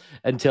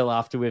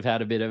after we've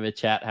had a bit of a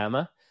chat,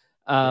 Hammer.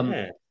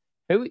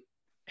 Who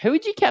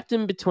would you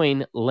captain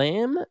between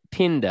Lamb,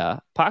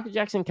 Pinder, Parker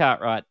Jackson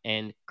Cartwright,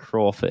 and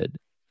Crawford?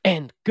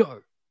 And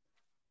go.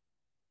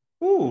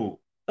 Ooh,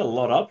 a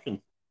lot of options.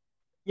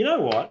 You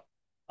know what?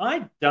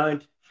 I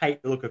don't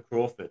hate the look of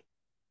Crawford.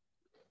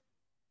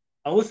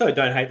 I also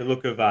don't hate the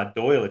look of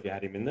Doyle if you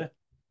had him in there.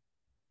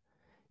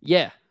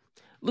 Yeah.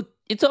 Look,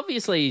 it's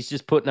obviously he's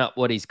just putting up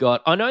what he's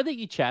got. I know that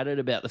you chatted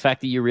about the fact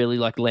that you really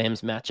like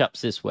Lamb's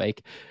matchups this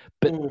week,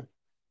 but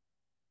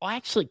I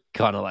actually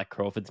kind of like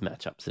Crawford's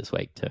matchups this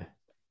week too.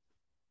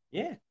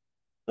 Yeah.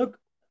 Look,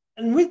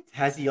 and with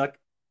Tassie, like,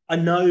 I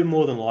know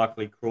more than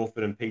likely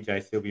Crawford and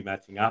PJ still be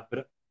matching up,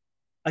 but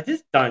I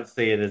just don't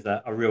see it as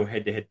a real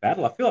head-to-head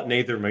battle. I feel like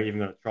neither of them are even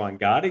going to try and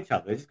guard each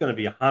other. They're just going to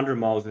be 100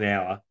 miles an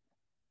hour,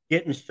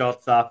 getting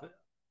shots up.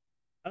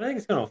 I don't think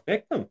it's going to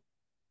affect them.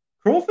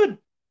 Crawford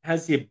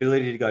has the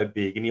ability to go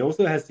big, and he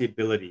also has the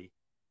ability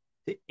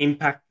to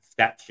impact the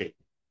stat sheet.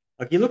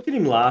 Like, you looked at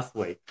him last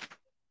week.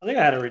 I think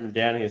I had it written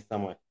down here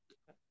somewhere.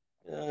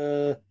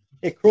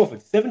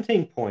 Crawford,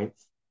 17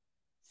 points,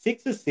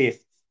 6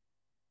 assists,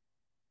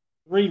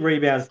 3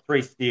 rebounds,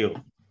 3 steals.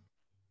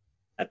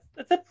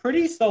 That's a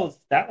pretty solid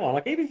stat line.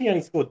 Like, even if he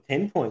only scored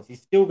 10 points,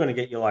 he's still going to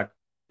get you like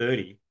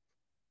 30.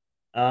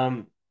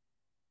 And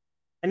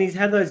he's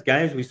had those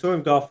games. We saw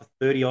him go off for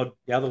 30 odd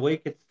the other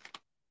week.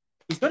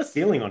 He's got a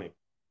ceiling on him.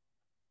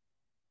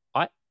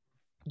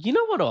 You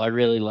know what I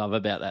really love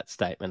about that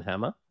statement,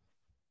 Hammer?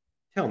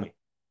 Tell me.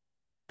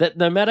 That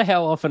no matter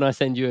how often I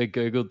send you a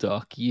Google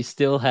Doc, you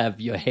still have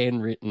your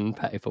handwritten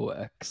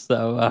paperwork.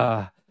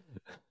 So,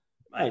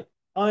 mate,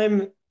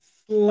 I'm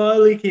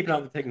slowly keeping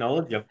up with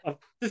technology. I've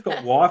just got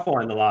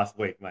Wi-Fi in the last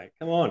week, mate.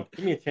 Come on,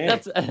 give me a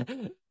chance.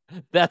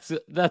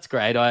 That's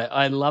great.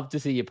 I love to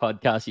see your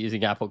podcast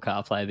using Apple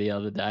CarPlay the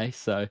other day.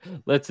 So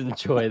let's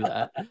enjoy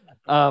that.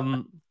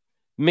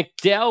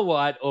 McDowell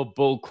White or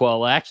Bull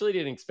Qual? I actually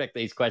didn't expect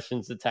these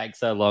questions to take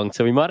so long,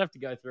 so we might have to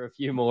go through a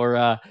few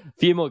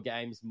more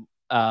games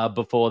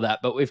before that.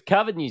 But we've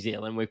covered New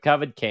Zealand, we've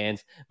covered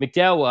Cairns.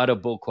 McDowell White or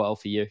Bull Qual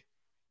for you?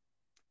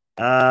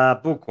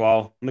 Bull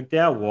Qual.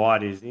 McDowell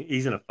White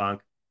he's in a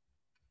funk.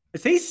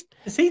 Has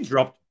he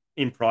dropped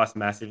in price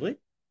massively?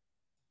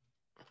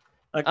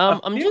 Like,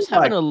 I'm just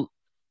having a.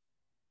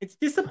 It's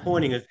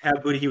disappointing as how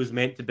good he was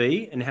meant to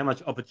be and how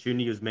much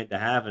opportunity he was meant to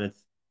have, and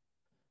it's.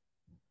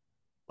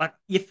 Like,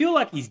 you feel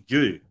like he's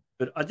due,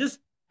 but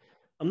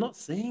I'm not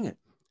seeing it.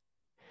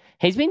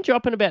 He's been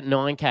dropping about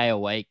 9K a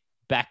week,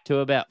 back to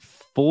about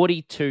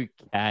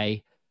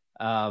 42K,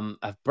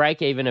 a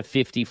break even of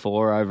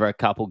 54 over a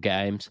couple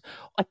games.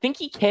 I think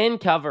he can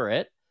cover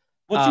it.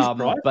 What's his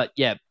price? But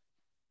yeah,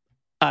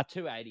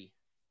 280.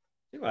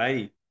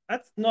 280.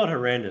 That's not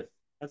horrendous.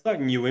 That's like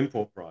new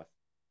import price.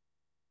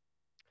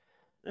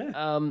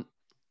 Yeah.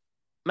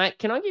 Mate,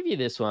 can I give you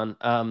this one?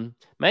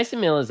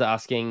 Mason Miller's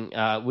asking,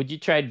 would you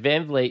trade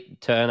Van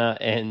Vliet, Turner,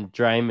 and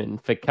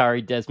Draymond for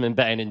Curry, Desmond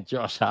Bain, and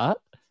Josh Hart?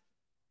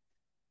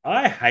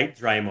 I hate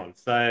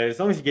Draymond, so as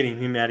long as you're getting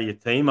him out of your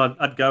team,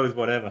 I'd go with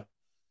whatever.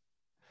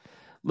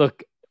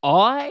 Look,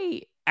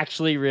 I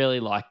actually really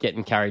like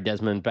getting Curry,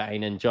 Desmond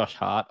Bain, and Josh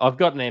Hart. I've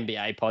got an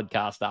NBA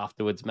podcast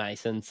afterwards,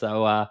 Mason,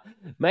 so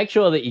make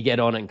sure that you get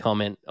on and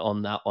comment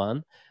on that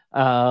one.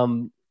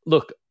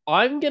 Look,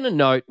 I'm going to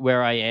note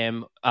where I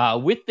am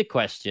with the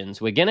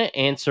questions. We're going to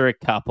answer a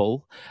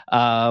couple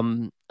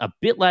a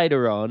bit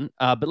later on,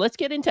 but let's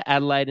get into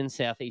Adelaide and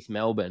Southeast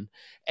Melbourne.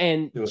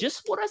 And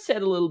just what I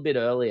said a little bit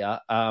earlier,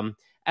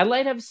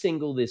 Adelaide have a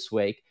single this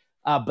week,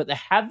 but they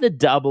have the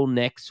double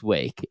next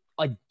week.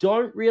 I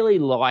don't really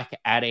like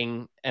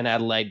adding an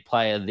Adelaide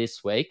player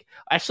this week.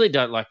 I actually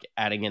don't like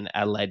adding an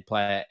Adelaide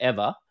player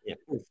ever. Yeah,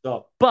 full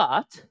stop.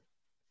 But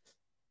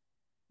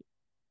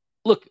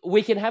look,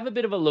 we can have a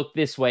bit of a look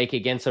this week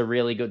against a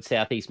really good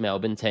Southeast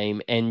Melbourne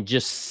team and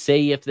just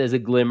see if there's a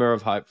glimmer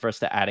of hope for us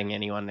to adding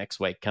anyone next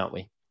week, can't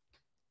we?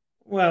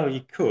 Well,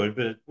 you could,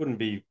 but it wouldn't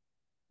be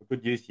a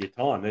good use of your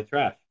time. They're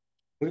trash.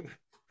 We've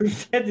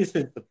said this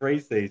since the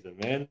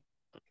preseason, man.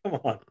 Come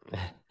on.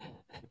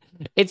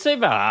 It's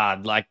super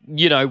hard. Like,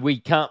 we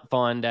can't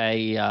find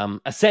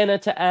a center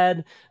to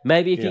add.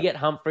 Maybe if you get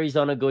Humphreys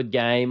on a good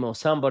game or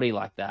somebody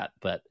like that.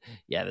 But,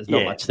 there's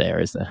not much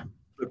there, is there?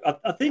 Look,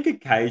 I think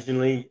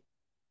occasionally,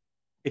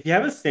 if you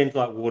have a centre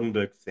like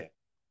Wardenberg set,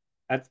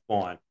 that's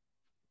fine.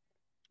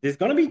 There's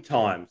going to be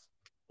times,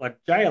 like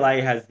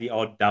JLA has the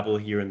odd double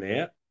here and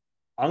there.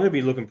 I'm going to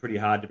be looking pretty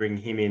hard to bring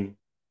him in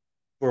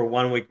for a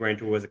 1 week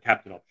rental as a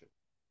captain option.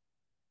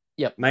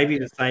 Yep. Maybe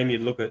the same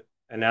you'd look at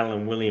an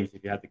Alan Williams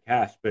if you had the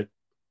cash, but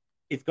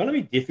it's going to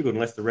be difficult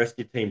unless the rest of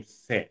your team's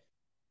set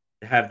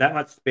to have that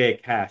much spare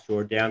cash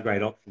or a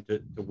downgrade option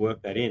to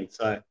work that in.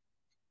 So,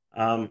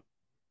 that's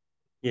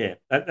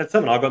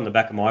something I got in the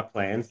back of my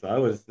plans,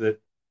 though, is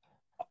that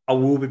I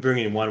will be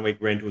bringing in 1 week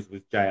rentals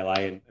with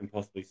JLA and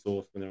possibly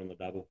Source when they're on the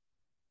double.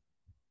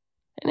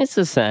 And it's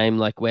the same.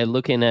 Like, we're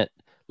looking at,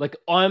 like,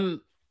 I've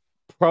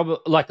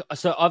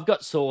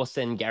got Source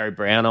and Gary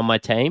Brown on my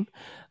team.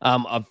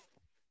 I've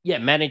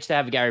managed to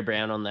have Gary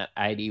Brown on that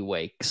 80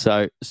 week.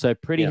 So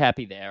pretty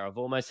happy there. I've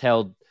almost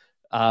held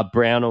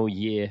Brown all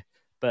year,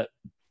 but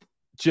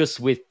just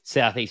with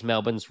Southeast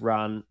Melbourne's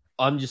run,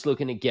 I'm just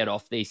looking to get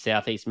off these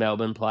Southeast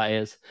Melbourne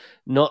players.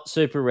 Not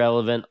super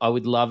relevant. I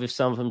would love if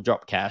some of them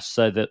drop cash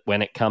so that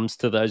when it comes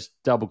to those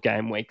double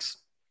game weeks,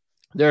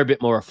 they're a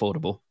bit more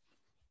affordable.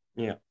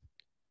 Yeah,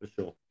 for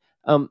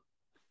sure.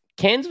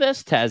 Cairns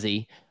versus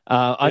Tassie.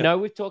 I know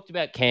we've talked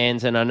about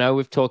Cairns and I know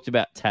we've talked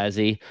about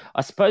Tassie.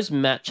 I suppose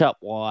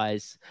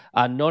matchup-wise,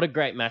 not a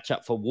great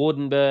matchup for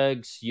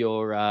Wardenbergs,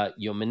 your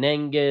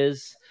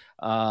Menengas,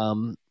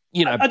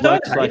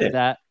 blokes like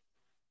that.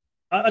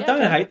 I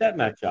don't hate that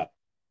matchup.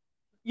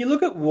 You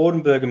look at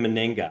Wardenberg and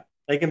Menenga,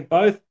 they can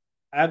both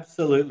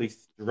absolutely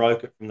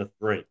stroke it from the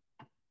three.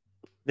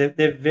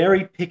 They're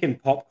very pick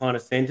and pop kind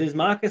of centers.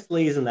 Marcus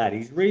Lee isn't that.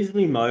 He's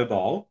reasonably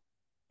mobile,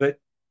 but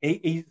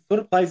he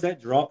sort of plays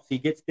that drop, so he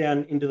gets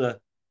down into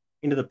the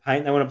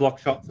paint. They want to block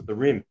shots at the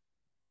rim.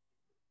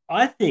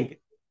 I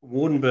think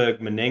Wardenberg,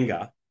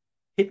 Menenga,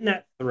 hitting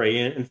that three,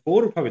 and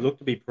Ford will probably look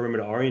to be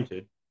perimeter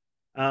oriented.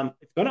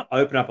 It's going to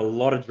open up a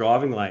lot of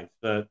driving lanes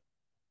for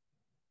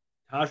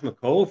Taj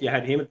McCall. If you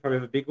had him, it'd probably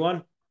have a big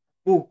one.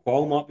 Full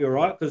Qual might be all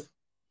right because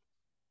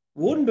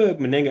Wardenberg,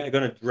 Menenga are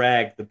going to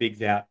drag the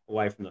bigs out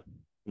away from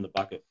the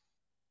bucket.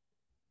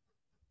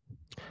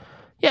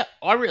 Yeah,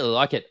 I really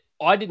like it.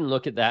 I didn't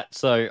look at that,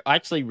 so I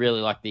actually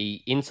really like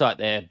the insight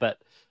there. But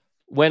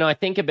when I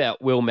think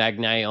about Will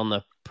Magnay on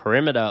the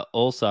perimeter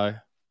also,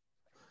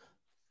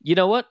 you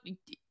know what?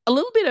 A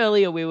little bit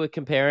earlier we were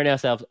comparing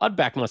ourselves. I'd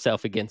back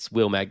myself against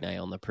Will Magnay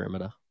on the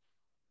perimeter.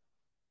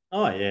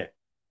 Oh, yeah.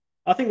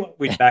 I think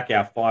we'd back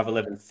our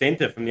 5'11"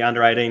 centre from the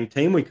under-18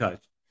 team we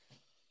coached.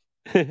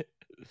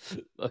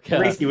 Look, at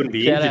least he wouldn't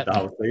be injured the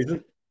whole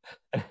season.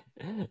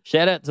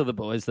 Shout out to the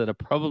boys that are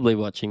probably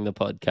watching the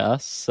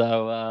podcast.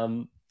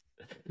 So,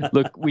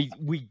 look,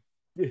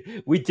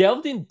 we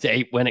delved in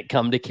deep when it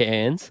come to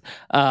Cairns.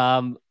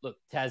 Look,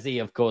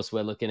 Tassie, of course,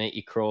 we're looking at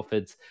your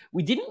Crawfords.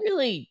 We didn't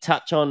really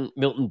touch on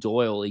Milton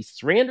Doyle. He's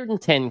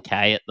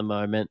 310K at the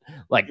moment.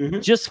 Like,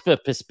 just for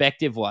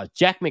perspective-wise,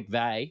 Jack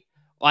McVeigh,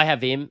 I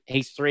have him.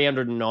 He's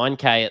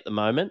 309K at the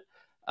moment.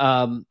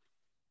 Wow.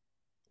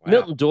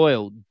 Milton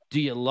Doyle, do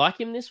you like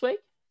him this week?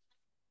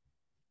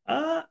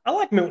 I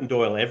like Milton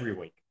Doyle every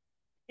week.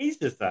 He's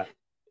just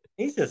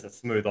a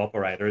smooth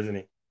operator, isn't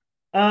he?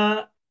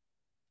 I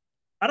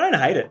don't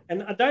hate it,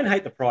 and I don't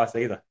hate the price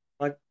either.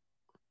 Like,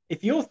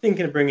 if you're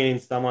thinking of bringing in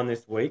someone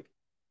this week,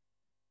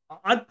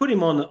 I'd put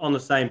him on the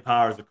same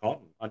par as a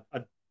Cotton.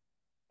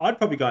 I'd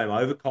probably go him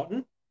over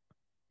Cotton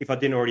if I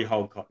didn't already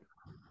hold Cotton.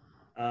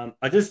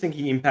 I just think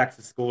he impacts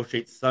the score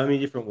sheet so many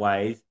different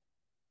ways,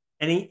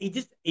 and he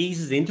just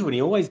eases into it.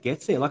 He always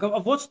gets there. Like,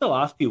 I've watched the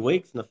last few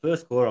weeks. In the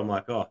first quarter, I'm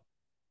like, oh,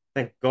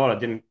 thank God I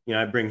didn't,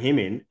 bring him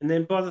in. And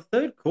then by the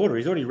third quarter,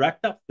 he's already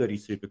racked up 30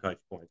 Supercoach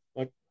points.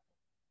 Like,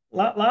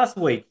 Last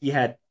week, he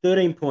had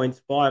 13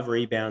 points, 5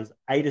 rebounds,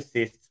 8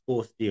 assists,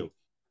 4 steals.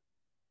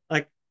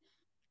 Like,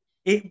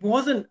 it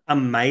wasn't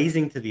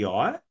amazing to the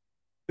eye,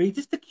 but he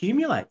just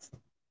accumulates.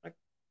 Like,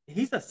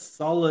 he's a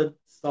solid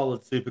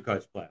super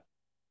coach player.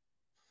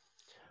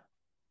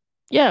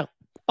 Yeah,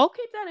 I'll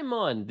keep that in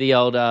mind. The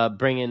old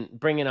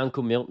bringing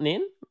Uncle Milton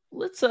in.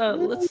 Let's see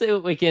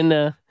what we can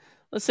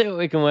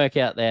work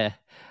out there.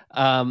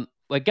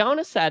 We're going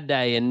to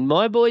Saturday, and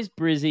my boys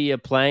Brizzy are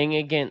playing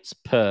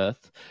against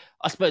Perth.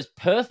 I suppose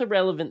Perth are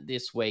relevant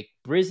this week.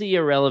 Brizzy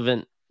are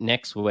relevant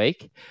next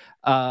week.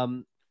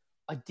 I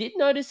did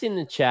notice in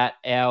the chat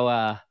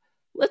our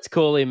let's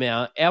call him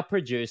our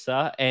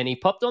producer, and he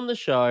popped on the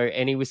show,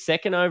 and he was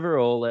second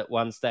overall at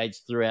one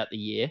stage throughout the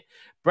year.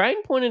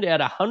 Brain pointed out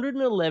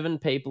 111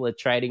 people are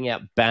trading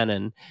out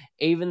Bannon,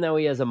 even though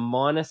he has a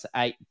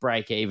 -8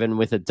 break even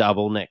with a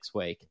double next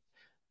week.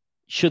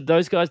 Should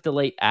those guys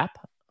delete app?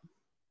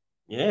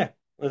 Yeah,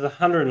 there's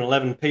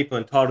 111 people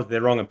entitled to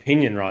their wrong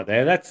opinion right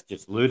there. That's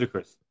just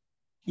ludicrous.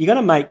 You're going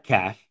to make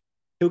cash.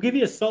 He'll give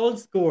you a solid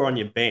score on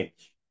your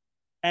bench,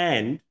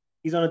 and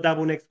he's on a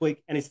double next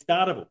week, and he's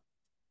startable.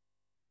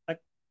 Like,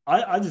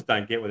 I just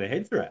don't get where their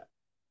heads are at.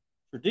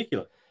 It's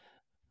ridiculous.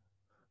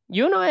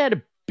 You and I had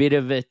a bit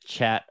of a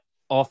chat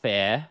off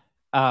air,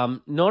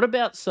 not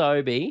about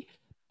Sobey,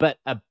 but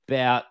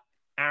about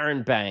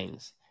Aaron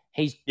Baines.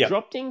 He's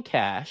dropped in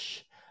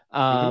cash.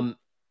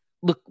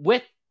 Look,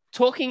 we're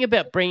talking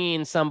about bringing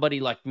in somebody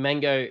like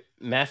Mango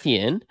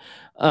Mathian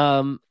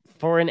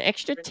for an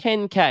extra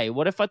 10K.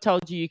 What if I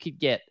told you could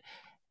get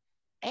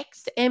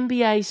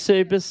ex-NBA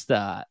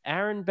superstar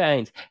Aaron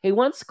Baines? He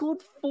once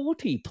scored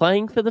 40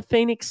 playing for the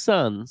Phoenix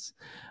Suns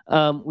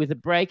with a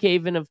break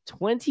even of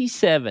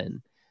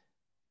 27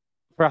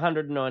 for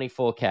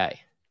 194K.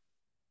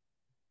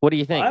 What do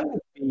you think? I would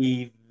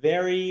be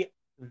very,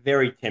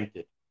 very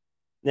tempted.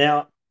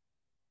 Now,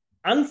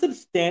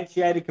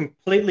 unsubstantiated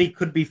completely,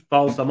 could be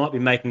false. I might be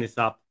making this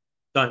up.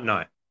 Don't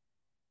know.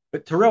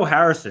 But Terrell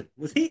Harrison,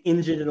 was he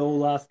injured at all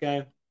last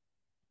game?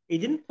 He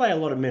didn't play a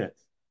lot of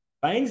minutes.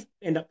 Baines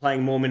ended up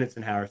playing more minutes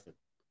than Harrison.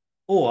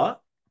 Or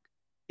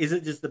is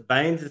it just that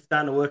Baines is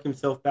starting to work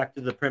himself back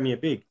to the Premier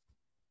Big?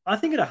 I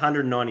think at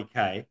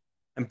 190K,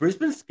 and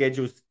Brisbane's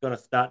schedule is going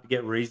to start to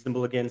get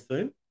reasonable again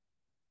soon.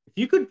 If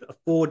you could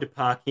afford to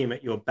park him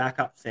at your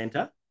backup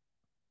centre,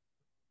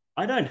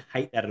 I don't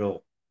hate that at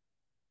all.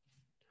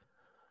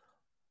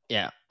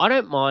 Yeah, I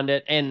don't mind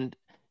it. And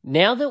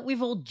now that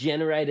we've all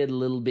generated a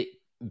little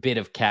bit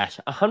of cash,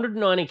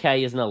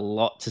 190K isn't a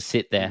lot to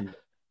sit there.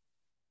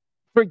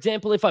 For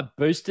example, if I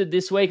boosted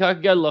this week, I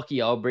could go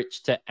Lockie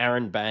Aldrich to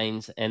Aaron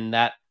Baines, and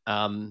that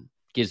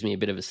gives me a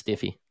bit of a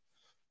stiffy.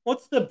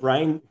 What's the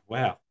brain?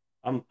 Wow,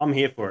 I'm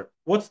here for it.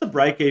 What's the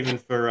break even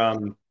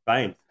for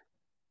Baines?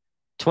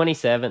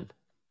 27.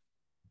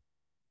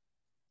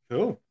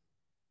 Cool.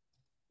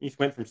 He just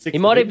went from 6 to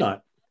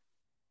midnight.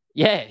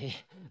 Yeah,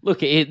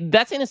 look,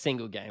 that's in a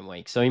single game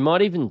week, so he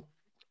might even,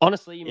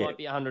 honestly, he might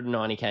be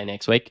 190K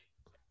next week.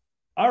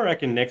 I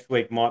reckon next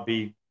week might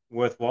be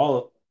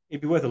worthwhile.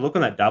 It'd be worth a look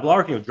on that double. I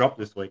reckon he'll drop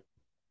this week.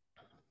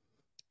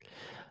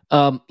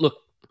 Look,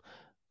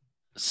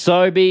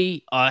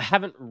 Sobey, I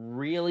haven't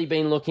really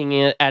been looking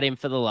at him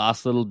for the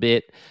last little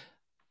bit.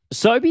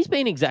 Sobey's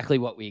been exactly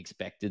what we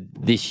expected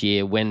this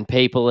year when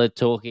people are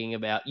talking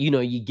about,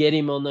 you get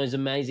him on those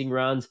amazing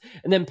runs,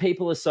 and then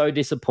people are so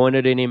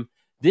disappointed in him.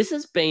 This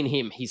has been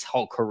him his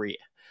whole career.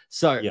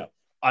 So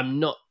I'm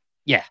not,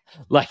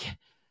 like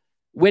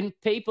when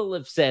people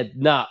have said,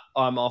 nah,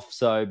 I'm off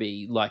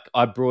Sobey, like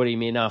I brought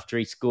him in after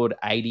he scored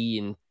 80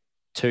 in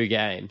 2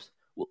 games.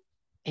 Well,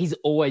 he's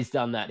always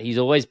done that. He's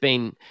always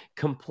been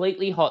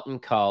completely hot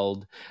and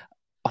cold.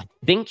 I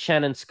think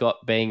Shannon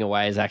Scott being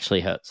away has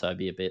actually hurt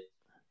Sobey a bit.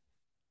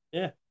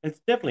 Yeah, it's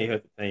definitely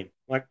hurt the team.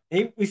 Like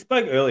we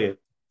spoke earlier,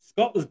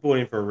 Scott was brought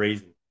in for a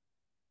reason.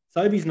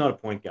 Sobey's not a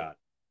point guard.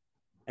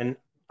 And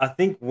I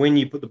think when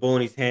you put the ball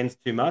in his hands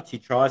too much, he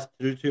tries to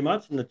do too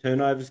much, and the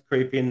turnovers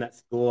creep in, that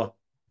score,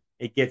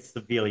 it gets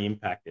severely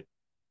impacted.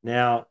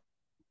 Now,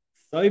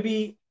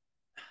 Sobey,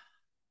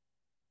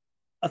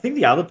 I think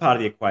the other part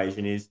of the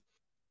equation is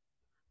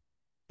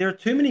there are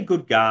too many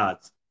good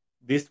guards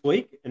this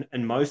week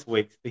and most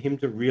weeks for him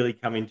to really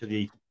come into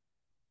the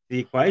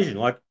equation.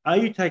 Like, are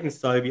you taking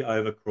Sobey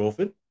over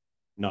Crawford?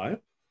 No.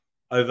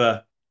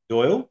 Over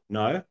Doyle?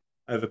 No.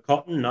 Over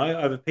Cotton? No.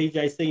 Over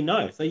PJC?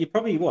 No. So you're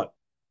probably,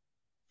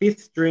 5th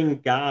string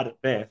guard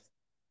at best.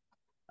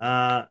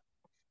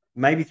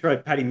 Maybe throw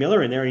Paddy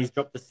Miller in there and he's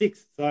dropped to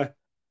 6th. So,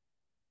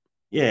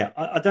 yeah,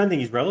 I don't think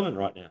he's relevant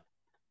right now.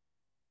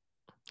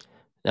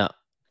 No,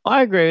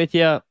 I agree with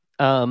you.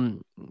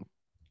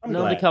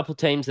 Another couple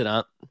teams that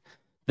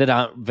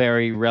aren't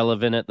very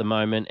relevant at the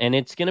moment, and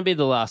it's going to be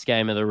the last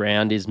game of the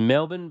round, is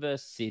Melbourne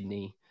versus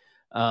Sydney.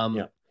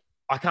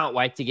 I can't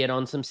wait to get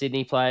on some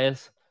Sydney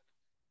players,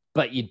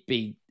 but it'd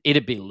be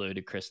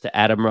ludicrous to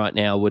add them right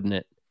now, wouldn't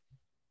it?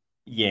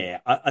 Yeah,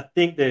 I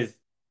think there's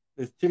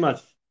too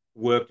much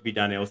work to be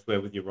done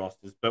elsewhere with your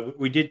rosters. But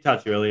we did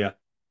touch earlier,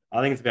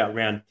 I think it's about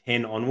round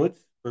 10 onwards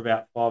for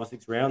about 5 or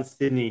 6 rounds.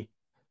 Sydney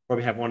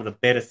probably have one of the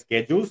better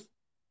schedules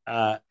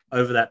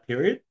over that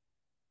period.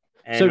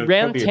 And So it was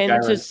round probably a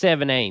 10 to Jalen.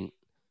 17.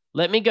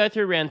 Let me go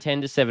through round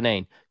 10 to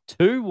 17.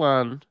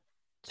 2-1,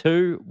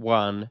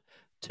 2-1,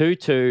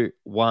 2-2,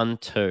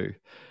 1-2.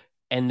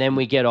 And then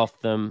we get off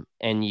them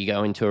and you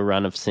go into a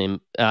run of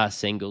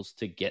singles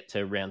to get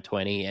to round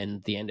 20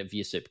 and the end of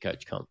your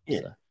Supercoach comp.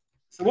 Yeah.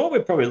 So what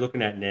we're probably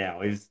looking at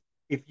now is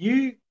if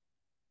you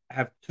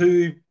have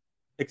two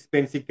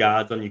expensive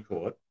guards on your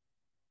court,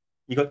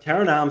 you got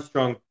Taron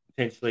Armstrong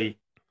potentially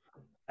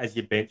as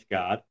your bench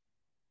guard.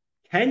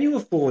 Can you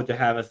afford to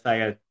have,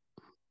 say, a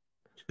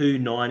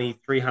 290,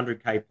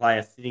 300K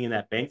player sitting in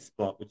that bench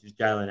spot, which is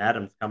Jalen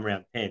Adams, come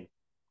around 10?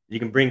 You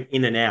can bring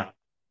in and out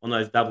on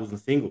those doubles and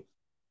singles.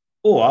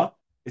 Or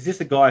is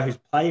this a guy who's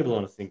playable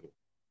on a single?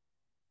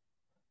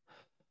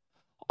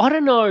 I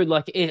don't know.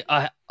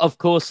 Of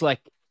course,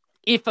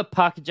 if a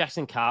Parker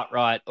Jackson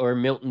Cartwright or a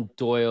Milton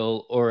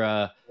Doyle or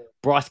a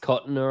Bryce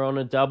Cotton are on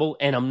a double,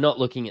 and I'm not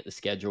looking at the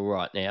schedule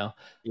right now,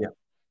 Yeah.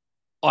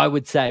 I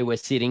would say we're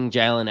sitting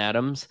Jalen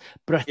Adams.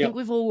 But I think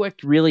we've all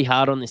worked really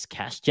hard on this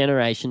cash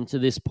generation to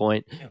this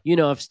point.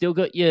 Yeah. I've still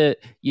got your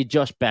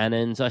Josh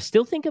Bannons. I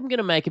still think I'm going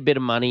to make a bit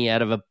of money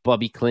out of a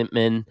Bobby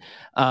Clintman,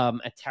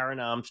 a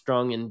Taron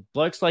Armstrong, and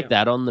blokes like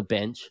that on the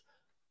bench.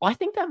 I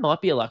think that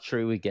might be a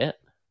luxury we get.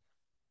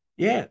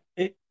 Yeah,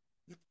 it's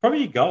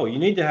probably your goal. You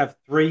need to have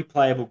three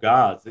playable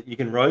guards that you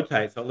can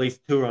rotate, so at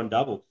least two are on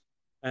doubles.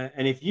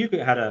 And if you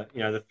had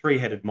the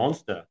three-headed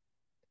monster,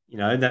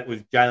 that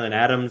was Jalen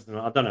Adams, and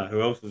I don't know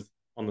who else was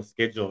on the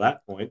schedule at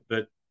that point,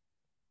 but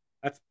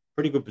that's a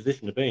pretty good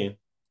position to be in.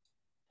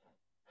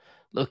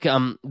 Look,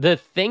 the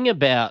thing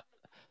about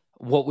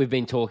what we've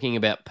been talking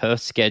about Perth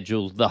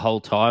schedules the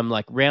whole time,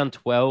 like round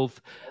 12,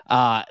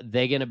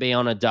 they're going to be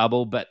on a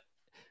double, but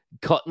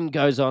Cotton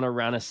goes on a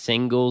run of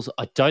singles.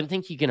 I don't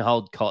think you can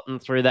hold Cotton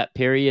through that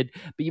period,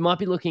 but you might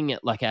be looking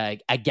at like a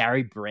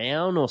Gary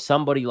Brown or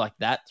somebody like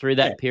that through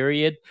that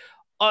period.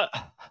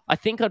 I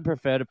think I'd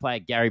prefer to play a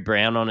Gary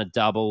Brown on a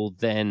double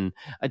than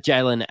a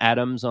Jalen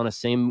Adams on a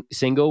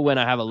single. When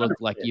I have a look,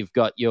 like you've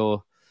got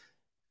your...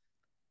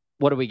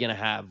 What are we going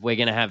to have? We're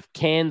going to have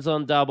Cairns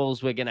on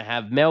doubles. We're going to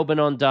have Melbourne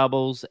on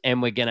doubles.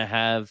 And we're going to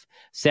have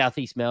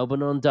Southeast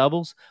Melbourne on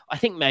doubles. I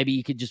think maybe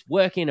you could just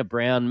work in a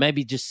Brown,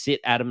 maybe just sit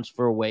Adams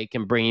for a week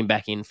and bring him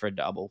back in for a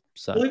double.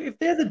 So, well, if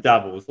they're the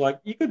doubles, like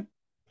you could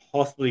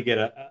possibly get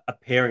a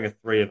pairing of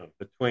three of them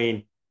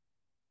between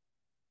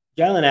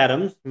Jalen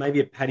Adams, maybe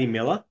a Paddy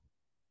Miller,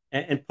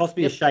 and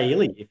possibly a Shea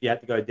Illy if you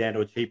had to go down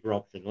to a cheaper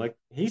option. Like,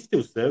 he's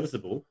still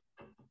serviceable.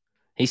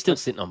 He's still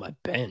sitting on my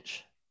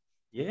bench.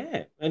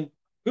 Yeah, and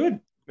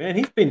good, man.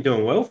 He's been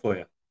doing well for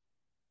you.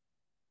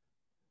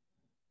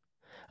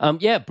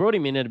 Brought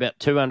him in at about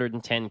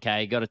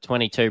 210K, got a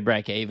 22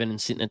 break even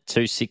and sitting at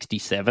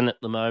 267 at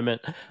the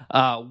moment.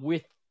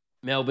 With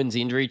Melbourne's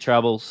injury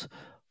troubles,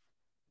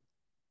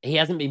 he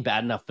hasn't been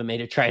bad enough for me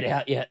to trade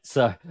out yet,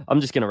 so I'm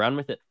just going to run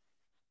with it.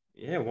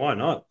 Yeah, why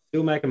not?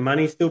 Still making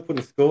money, still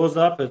putting scores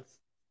up. It's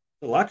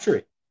a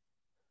luxury.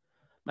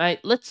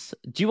 Mate,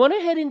 do you want to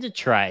head into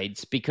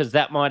trades? Because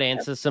that might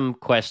answer some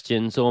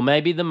questions, or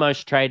maybe the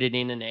most traded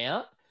in and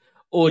out.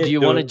 Or do you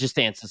want to just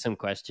answer some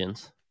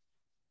questions?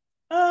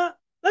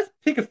 Let's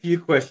pick a few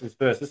questions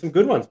first. There's some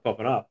good ones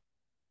popping up.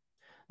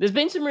 There's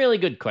been some really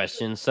good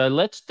questions, so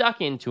let's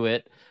duck into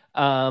it.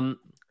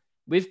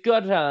 We've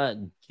got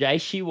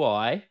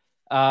JCY.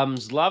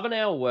 Loving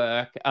our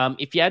work.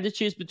 If you had to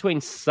choose between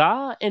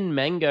Saar and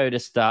Mango to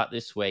start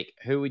this week,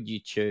 who would you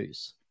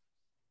choose?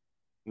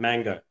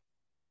 Mango.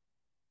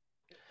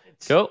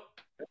 Cool.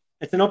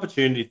 It's an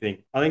opportunity thing.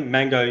 I think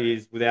Mango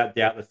is without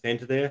doubt the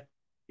centre there.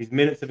 His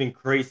minutes have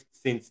increased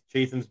since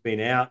Chetham's been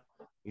out.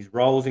 His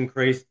roles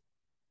increased.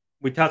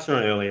 We touched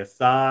on it earlier.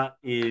 Saar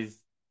he's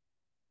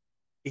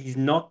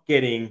not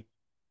getting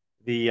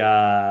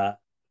the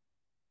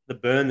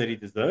burn that he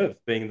deserves,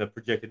 being the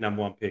projected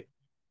number one pick.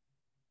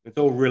 It's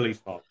all Riley's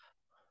fault.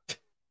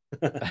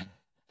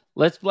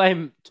 Let's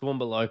blame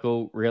Toowoomba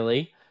Local,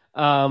 really.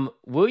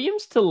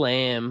 Williams to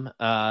Lamb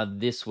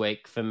this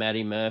week for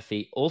Matty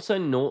Murphy. Also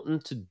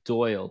Norton to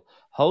Doyle.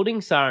 Holding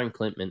Saar and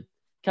Clintman.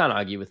 Can't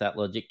argue with that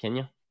logic, can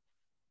you?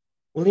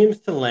 Williams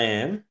to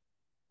Lamb.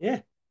 Yeah,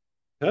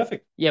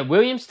 perfect. Yeah,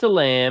 Williams to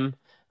Lamb,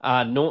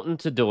 Norton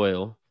to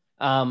Doyle.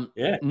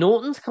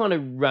 Norton's kind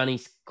of run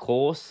his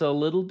course a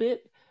little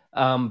bit.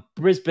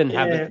 Brisbane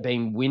haven't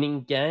been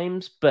winning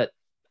games, but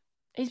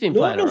he's been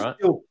playing all right.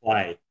 Still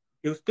play.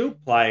 He'll still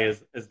play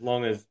as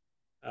long as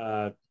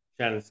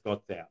Shannon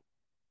Scott's out.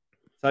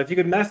 So if you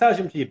could massage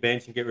him to your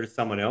bench and get rid of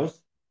someone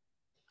else,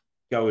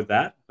 go with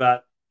that.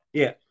 But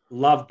yeah,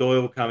 love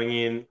Doyle coming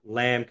in,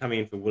 Lamb coming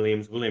in for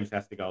Williams. Williams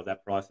has to go at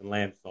that price, and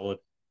Lamb's solid.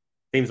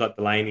 Seems like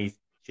Delaney's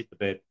shit the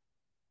bed.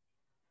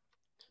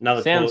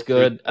 Another sounds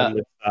good.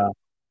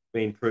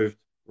 Being proved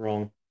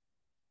wrong.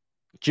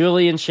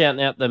 Julian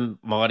shouting out the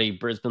mighty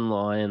Brisbane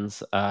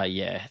Lions.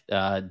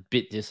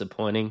 Bit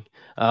disappointing.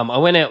 I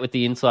went out with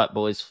the Insight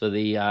boys for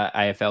the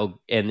AFL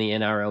and the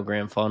NRL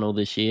Grand Final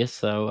this year.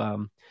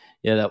 So,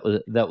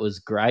 that was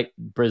great.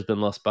 Brisbane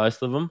lost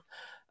both of them.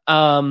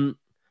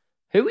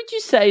 Who would you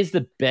say is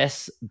the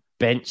best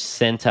bench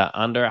center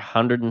under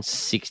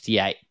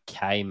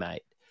 168K,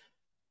 mate?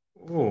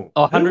 Ooh,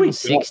 Oh, who do we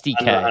got under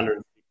 160K.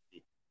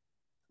 160?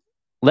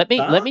 Let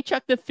Star? me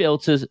chuck the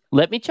filters.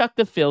 Let me chuck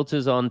the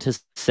filters on to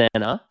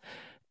center,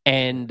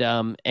 and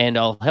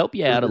I'll help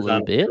you out a Filters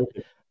little bit.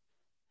 unfiltered.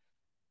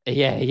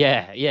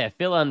 Yeah.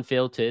 Phil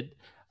unfiltered.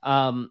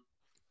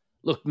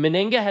 Look,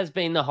 Menenga has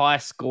been the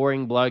highest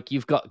scoring bloke.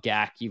 You've got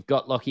Gak, you've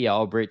got Lockie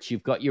Aldrich,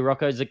 you've got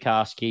Uroko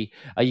Zakarski,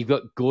 you've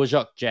got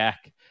Gorjok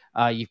Jack,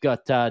 you've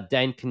got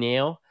Dane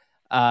Cannell,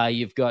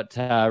 you've got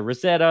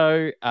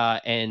Rosetto,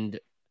 and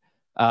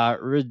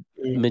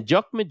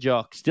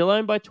Majok, still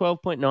owned by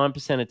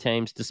 12.9% of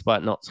teams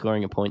despite not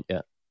scoring a point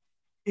yet.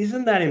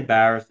 Isn't that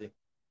embarrassing?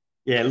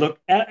 Yeah, look,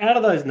 out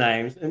of those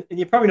names, and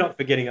you're probably not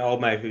forgetting old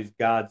mate who's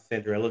guard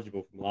centre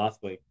eligible from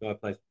last week. Guy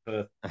plays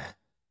for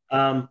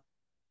Perth.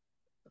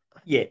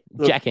 Yeah,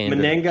 look, Jack Andrew.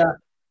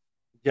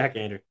 Jack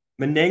Andrew.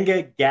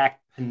 Menenga, Gak,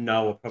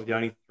 Pano are probably the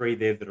only three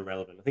there that are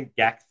relevant. I think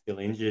Gak's still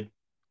injured.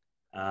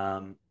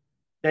 Daniel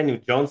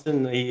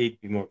Johnson, he'd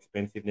be more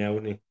expensive now,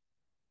 wouldn't he?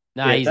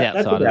 No, Yeah, he's that's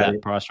outside of about that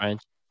it. price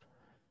range.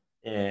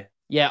 Yeah.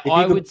 Yeah, If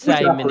I you could would push say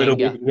it up a little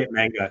bit, Menenga. you can get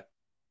Mango.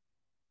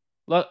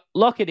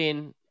 Lock it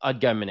in. I'd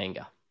go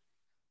Menenga.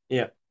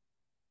 Yeah.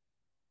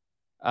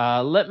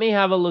 Let me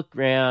have a look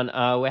around.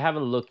 We're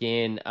having a look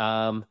in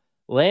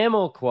Lamb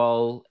or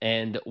Qual,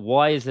 and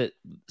why is it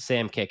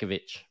Sam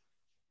Kekovich?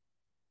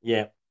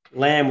 Yeah.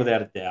 Lamb,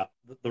 without a doubt.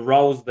 The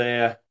roles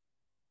there,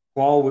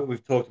 Qual,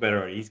 we've talked about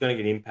already. He's going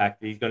to get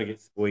impacted. He's going to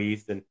get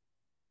squeezed. And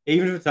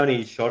even if it's only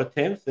his shot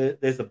attempts,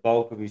 there's the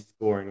bulk of his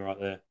scoring right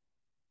there.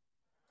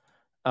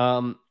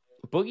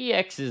 Boogie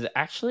X is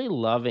actually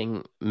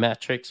loving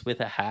Matrix with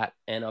a hat,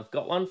 and I've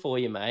got one for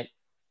you, mate.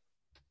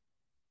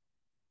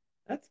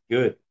 That's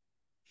good.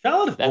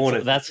 Charlotte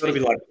Hornets That's got to be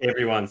like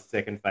everyone's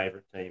second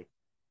favorite team.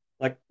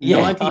 Like yeah,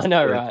 90 I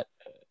know, right?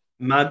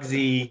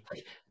 Muggsy,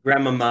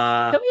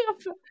 Grandmama.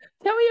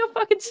 Tell me how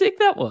fucking sick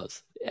that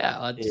was. Yeah,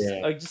 I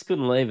just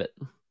couldn't leave it.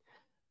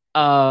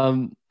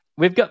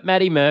 We've got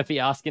Matty Murphy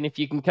asking if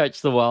you can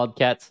coach the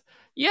Wildcats.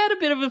 You had a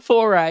bit of a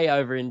foray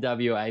over in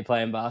WA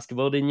playing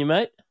basketball, didn't you,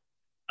 mate?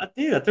 I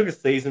did. I took a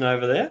season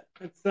over there.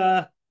 It's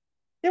yeah,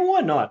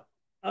 why not?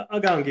 I'll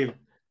go and give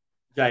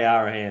JR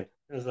a hand.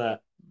 There's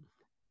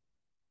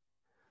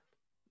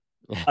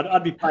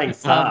I'd be playing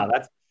SAR,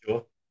 that's for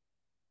sure.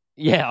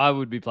 Yeah, I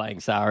would be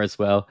playing SAR as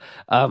well.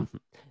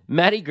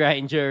 Matty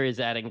Granger is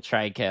adding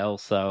Trey Kell,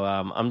 so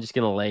I'm just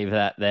going to leave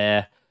that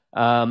there.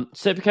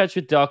 Supercoach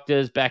with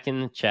Doctors back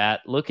in the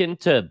chat, looking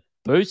to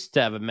boost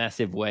to have a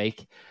massive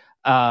week.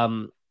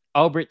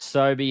 Albert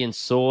Sobey and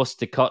Sauce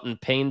to Cotton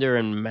Pinder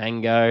and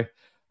Mango.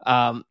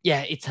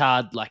 Yeah, it's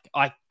hard. Like,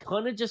 I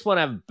kind of just want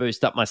to have a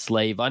boost up my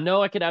sleeve. I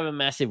know I could have a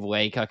massive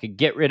week. I could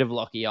get rid of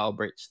Lockie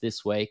Aldrich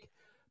this week,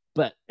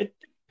 but it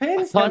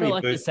depends. I kind of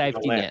like the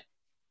safety net.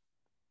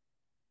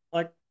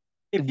 Like,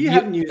 if you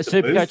haven't used a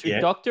Supercoach boost with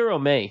yet, Doctor or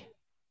me?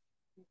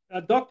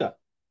 Doctor.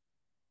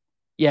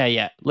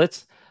 Yeah.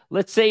 Let's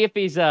see if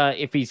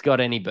he's got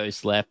any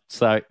boost left.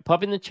 So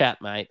pop in the chat,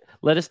 mate.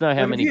 Let us know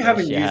how many boosts you have.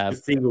 If you haven't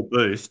used a single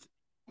boost,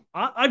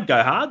 I'd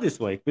go hard this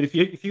week. But if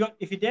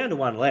you're down to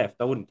one left,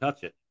 I wouldn't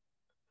touch it.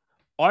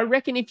 I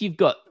reckon if you've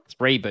got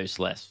 3 boosts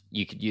left,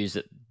 you could use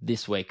it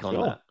this week on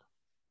that.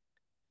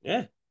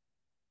 Yeah,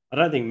 I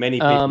don't think many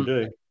people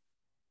do.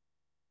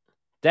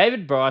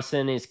 David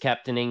Bryson is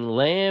captaining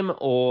Lamb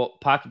or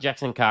Parker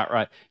Jackson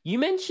Cartwright. You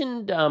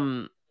mentioned,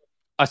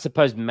 I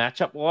suppose,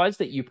 matchup-wise,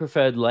 that you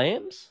preferred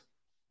Lamb's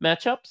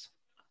matchups?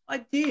 I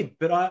did,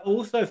 but I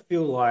also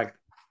feel like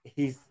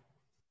he's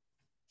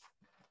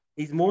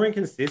more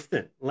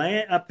inconsistent.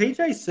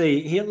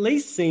 PJC, he at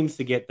least seems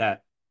to get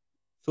that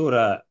sort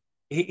of...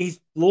 His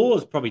floor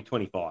is probably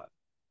 25,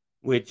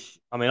 which,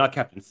 I mean, I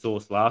captained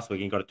Sauce last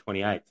week and got a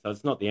 28, so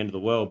it's not the end of the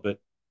world, but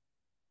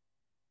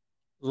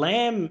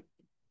Lamb...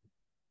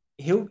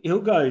 He'll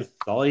go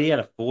solid. He had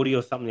a 40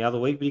 or something the other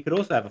week, but he could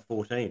also have a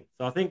 14.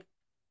 So I think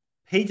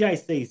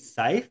PJC's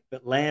safe,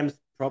 but Lamb's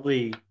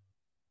probably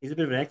he's a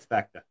bit of an X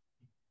factor.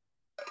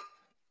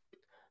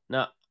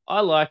 No,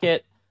 I like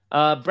it.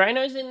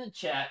 Brano's in the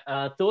chat.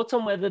 Thoughts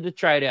on whether to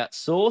trade out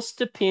Sauce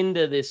to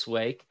Pinder this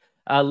week?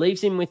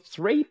 Leaves him with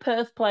 3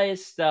 Perth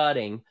players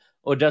starting,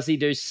 or does he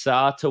do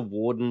Saar to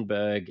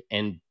Wardenberg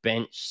and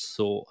bench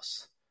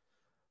Sauce?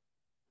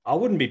 I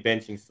wouldn't be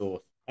benching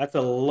Sauce. That's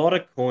a lot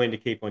of coin to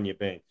keep on your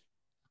bench.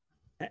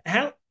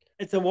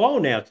 It's a while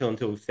now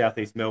until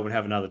Southeast Melbourne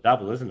have another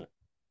double, isn't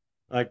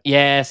it?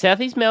 Yeah,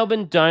 Southeast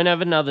Melbourne don't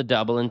have another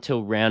double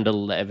until round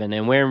 11,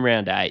 and we're in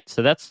round 8,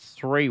 so that's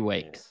 3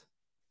 weeks.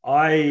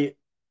 Yeah.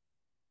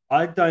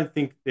 I don't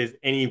think there's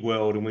any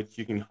world in which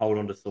you can hold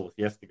on to Sauce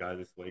to go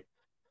this week.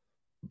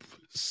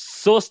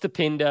 Sauce to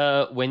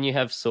Pinder, when you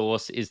have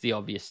Sauce, is the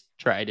obvious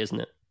trade, isn't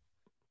it?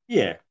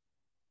 Yeah.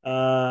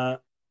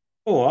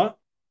 Or,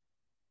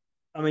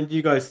 I mean, do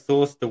you go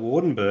Sauce to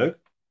Wardenberg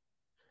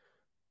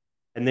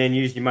and then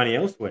use your money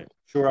elsewhere?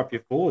 Shore up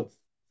your forwards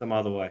some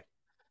other way.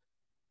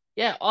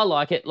 Yeah, I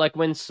like it. Like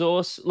when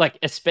Sauce,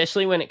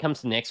 especially when it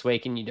comes to next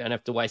week and you don't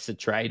have to waste a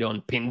trade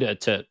on Pinder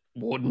to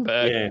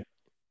Wardenberg. Yeah.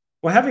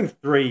 Well, having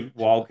 3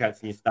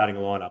 Wildcats in your starting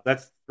lineup,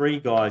 that's 3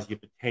 guys you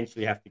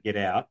potentially have to get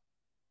out.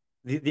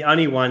 The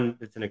only one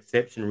that's an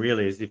exception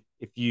really is if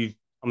you,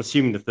 I'm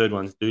assuming the third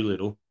one's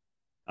Doolittle.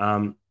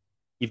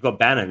 You've got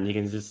Bannon, you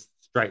can just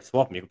straight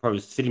swap him. You can probably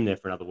sit him there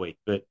for another week.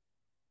 But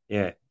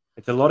yeah,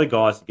 it's a lot of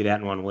guys to get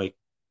out in 1 week.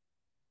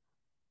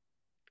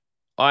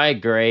 I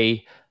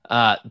agree.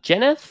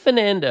 Jeneth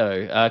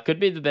Fernando could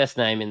be the best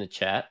name in the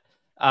chat.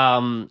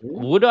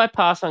 Would I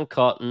pass on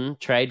Cotton,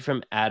 trade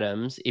from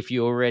Adams if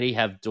you already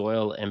have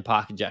Doyle and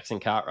Parker Jackson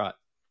Cartwright?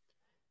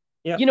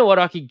 Yeah. You know what?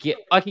 I could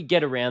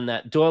get around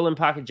that. Doyle and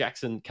Parker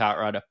Jackson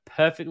Cartwright are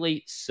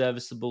perfectly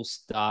serviceable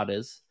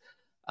starters.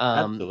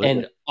 Absolutely.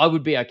 And I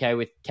would be okay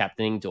with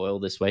captaining Doyle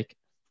this week.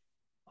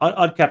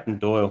 I'd captain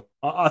Doyle.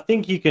 I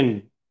think you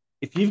can,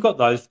 if you've got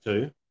those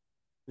 2,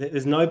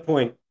 there's no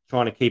point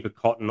trying to keep a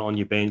Cotton on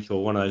your bench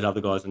or one of those other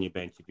guys on your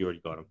bench if you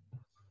already got them.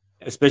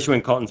 Especially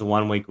when Cotton's a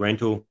 1-week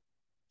rental.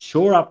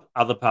 Shore up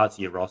other parts of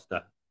your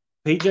roster.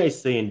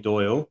 PJC and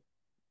Doyle,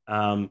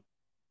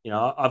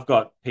 I've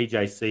got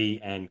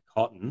PJC and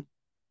Cotton.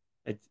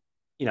 It's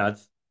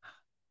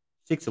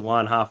 6 of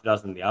one, half a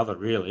dozen of the other,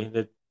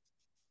 really.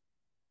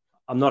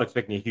 I'm not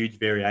expecting a huge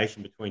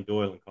variation between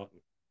Doyle and Cotton.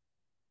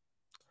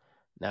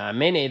 No,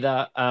 me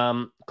neither.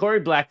 Corey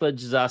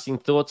Blackledge is asking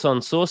thoughts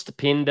on Source to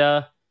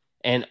Pinder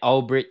and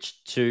Ulbrich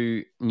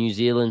to New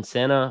Zealand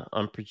centre.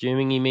 I'm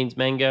presuming he means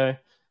Mango.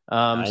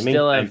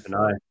 Still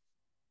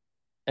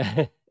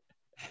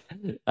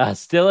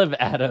have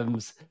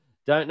Adams.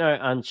 Don't know,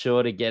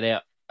 unsure to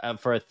get out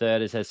for a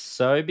third. It says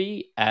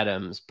Sobey,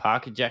 Adams,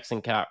 Parker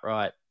Jackson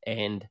Cartwright,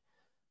 and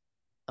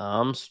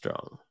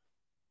Armstrong.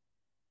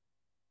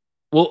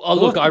 Well,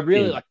 look, I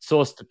really like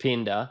Source to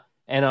Pinder,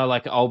 and I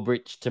like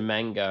Ulbrich to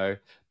Mango,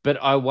 but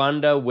I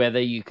wonder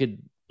whether you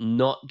could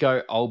not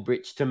go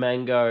Ulbrich to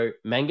Mango.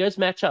 Mango's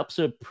matchups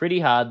are pretty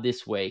hard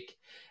this week,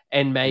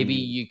 and maybe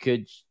you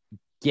could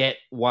get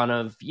one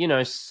of,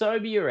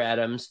 Sobey or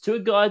Adams to a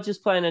guy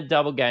just playing a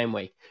double game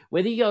week.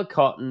 Whether you go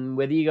Cotton,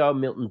 whether you go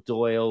Milton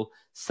Doyle,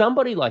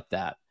 somebody like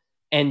that,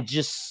 and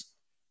just,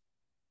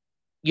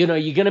 you're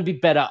going to be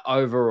better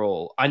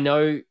overall. I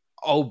know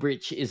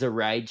Ulbrich is a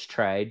rage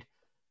trade,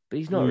 but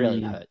he's not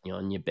really hurting you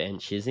on your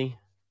bench, is he?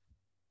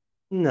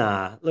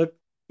 Nah, look,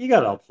 you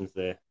got options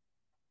there.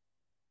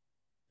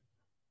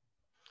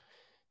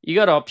 You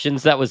got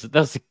options. That was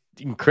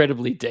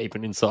incredibly deep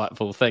and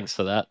insightful. Thanks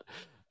for that.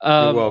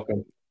 You're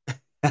welcome.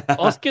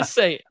 Oscar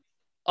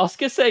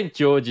St.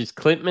 George, is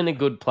Clintman a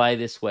good play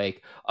this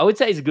week? I would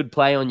say he's a good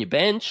play on your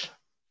bench.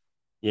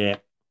 Yeah,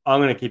 I'm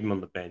going to keep him on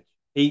the bench.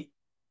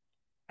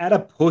 At a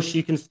push,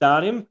 you can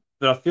start him,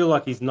 but I feel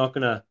like he's not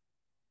going to.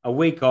 A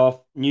week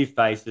off, new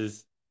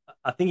faces.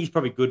 I think he's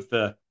probably good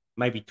for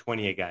maybe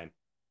 20 a game.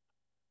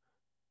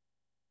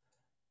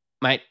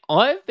 Mate,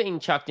 I've been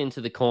chucked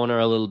into the corner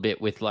a little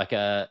bit with like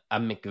a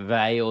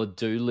McVeigh or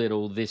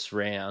Doolittle this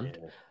round.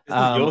 Yeah. This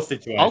is your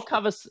situation.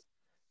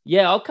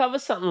 I'll cover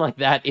something like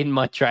that in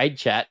my trade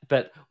chat,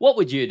 but what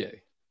would you do?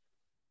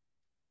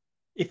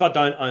 If I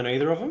don't own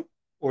either of them,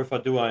 or if I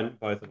do own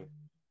both of them?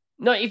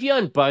 No, if you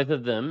own both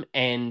of them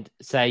and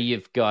say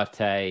you've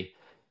got a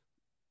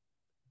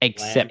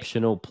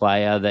exceptional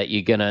player that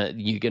you're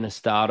gonna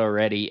start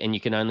already, and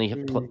you can only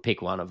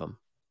pick one of them.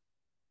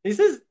 This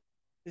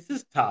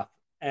is tough,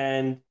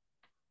 and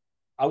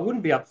I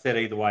wouldn't be upset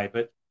either way.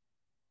 But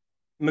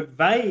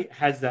McVeigh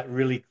has that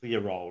really clear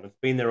role. It's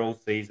been there all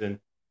season.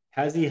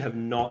 Tassie have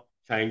not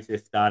changed their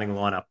starting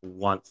lineup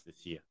once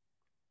this year.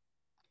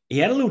 He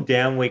had a little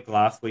down week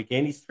last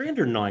weekend. He's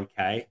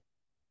 309K.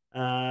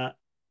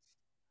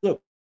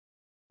 Look,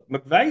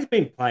 McVeigh's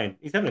been playing.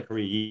 He's having a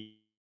career year.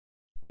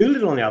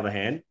 Doolittle, on the other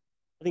hand,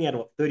 I think he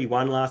had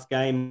 31 last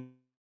game.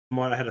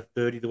 Might have had a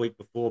 30 the week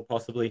before,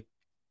 possibly.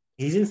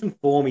 He's in some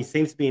form. He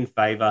seems to be in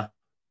favour.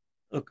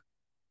 Look,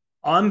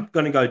 I'm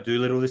going to go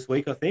Doolittle this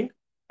week, I think.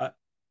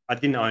 I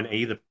didn't own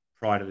either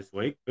prior to this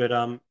week, but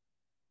I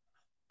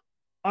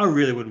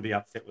really wouldn't be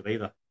upset with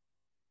either.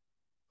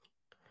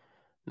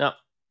 No,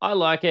 I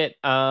like it.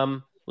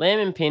 Lamb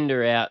and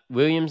Pinder out.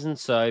 Williams and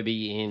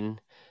Sobey in.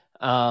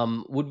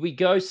 Would we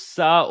go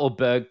Saar or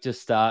Berg to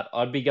start?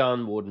 I'd be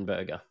going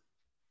Wardenberger.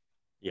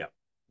 Yeah.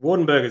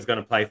 Wardenberger's going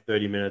to play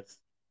 30 minutes,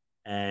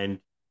 and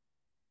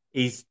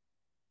it's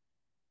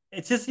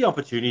just the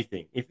opportunity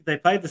thing. If they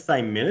played the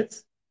same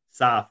minutes,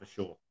 Saar for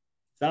sure.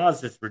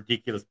 Saar's just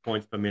ridiculous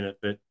points per minute,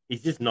 but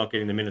he's just not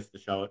getting the minutes to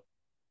show it.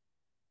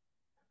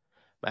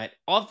 Mate,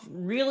 I've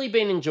really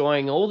been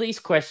enjoying all these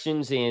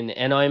questions in,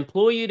 and I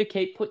implore you to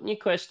keep putting your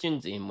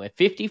questions in. We're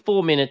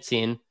 54 minutes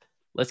in.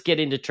 Let's get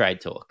into trade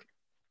talk.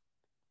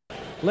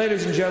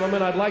 Ladies and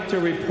gentlemen, I'd like to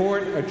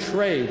report a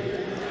trade.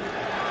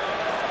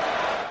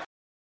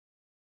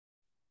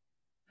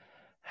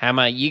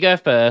 Hammer, you go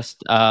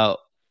first.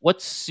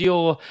 What's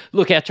your...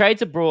 Look, our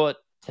trades are brought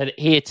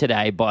here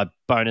today by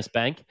Bonus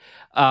Bank.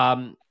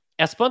 And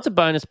Our sponsor,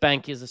 Bonus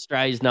Bank, is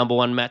Australia's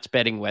 #1 match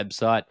betting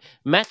website.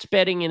 Match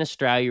betting in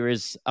Australia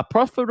is a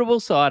profitable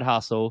side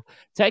hustle,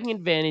 taking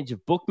advantage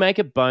of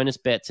bookmaker bonus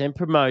bets and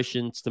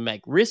promotions to make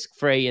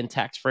risk-free and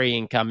tax-free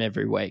income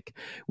every week.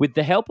 With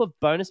the help of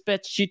bonus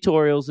bets,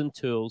 tutorials, and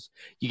tools,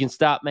 you can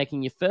start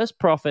making your first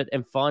profit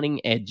and finding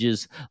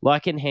edges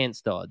like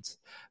enhanced odds.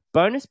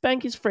 Bonus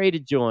Bank is free to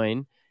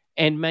join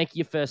and make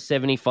your first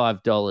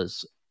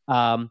 $75.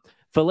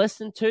 For less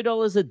than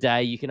 $2 a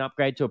day, you can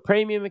upgrade to a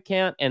premium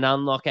account and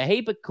unlock a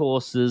heap of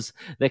courses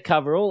that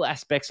cover all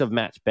aspects of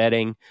match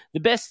betting. The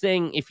best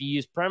thing, if you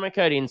use promo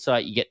code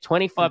INSIGHT, you get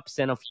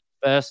 25% off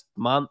your first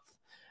month.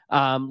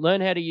 Learn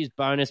how to use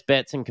bonus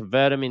bets and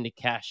convert them into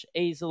cash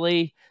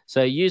easily.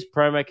 So use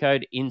promo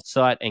code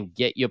INSIGHT and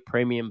get your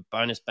premium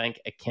Bonus Bank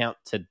account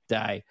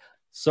today.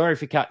 Sorry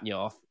for cutting you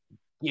off.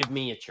 Give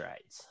me your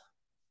trades.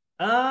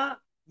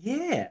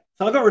 Yeah.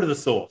 So I got rid of the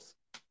Source.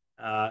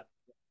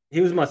 He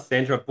was my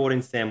center. I brought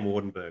in Sam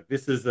Wardenberg.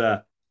 This is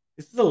a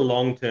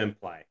long-term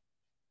play.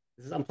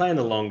 I'm playing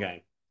the long game.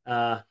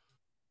 And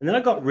then I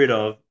got rid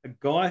of a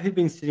guy who'd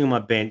been sitting on my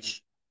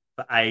bench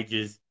for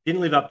ages,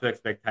 didn't live up to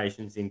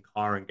expectations in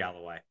Kyron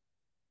Galloway.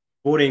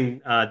 Brought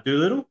in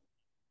Doolittle.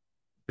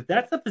 But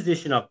that's a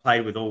position I've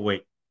played with all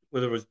week,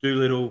 whether it was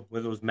Doolittle,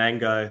 whether it was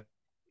Mango,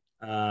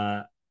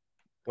 whether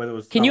it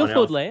was Can you someone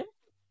afford else. Lamb?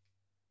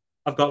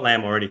 I've got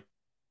Lamb already.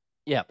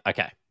 Yeah,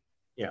 okay.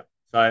 Yeah.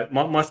 So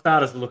my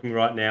starters are looking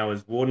right now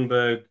as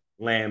Wardenberg,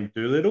 Lamb,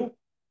 Doolittle,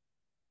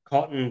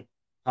 Cotton,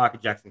 Parker,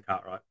 Jackson,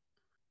 Cartwright.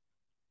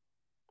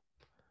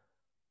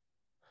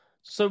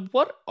 So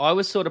what I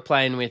was sort of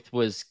playing with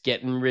was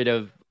getting rid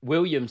of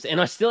Williams,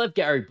 and I still have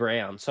Gary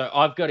Brown. So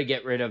I've got to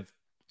get rid of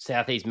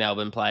Southeast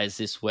Melbourne players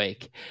this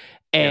week.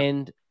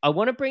 And I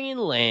want to bring in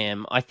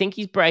Lamb. I think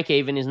his break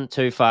even isn't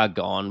too far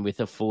gone with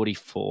a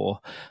 44.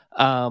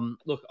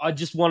 Look, I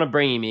just want to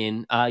bring him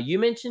in. You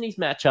mentioned his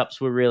matchups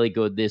were really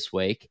good this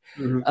week.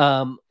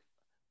 Mm-hmm.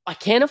 I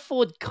can't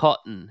afford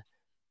Cotton,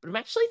 but I'm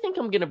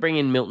going to bring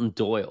in Milton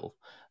Doyle.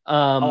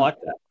 I like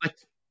that.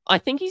 I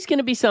think he's going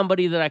to be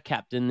somebody that I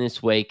captain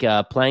this week,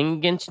 playing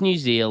against New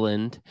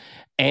Zealand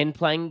and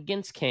playing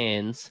against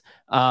Cairns.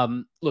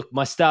 Look,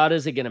 my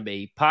starters are going to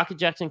be Parker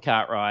Jackson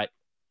Cartwright,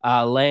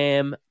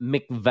 Lamb,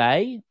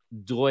 McVeigh,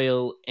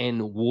 Doyle,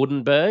 and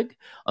Wardenberg.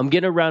 I'm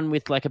going to run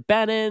with like a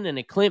Bannon and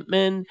a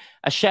Clintman,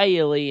 a Shea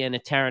Illy, and a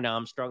Taron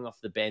Armstrong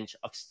off the bench.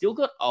 I've still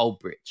got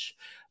Aldrich.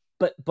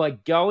 But by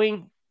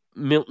going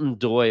Milton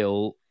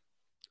Doyle,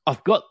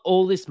 I've got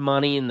all this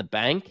money in the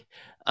bank.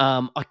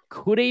 I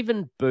could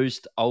even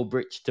boost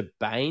Aldrich to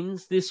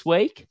Baines this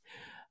week.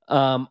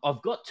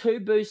 I've got 2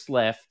 boosts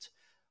left.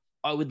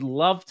 I would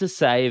love to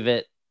save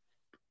it.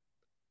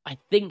 I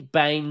think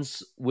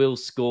Baines will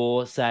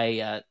score,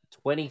 say,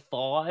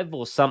 25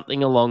 or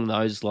something along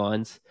those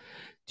lines.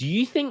 Do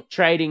you think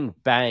trading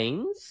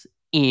Baines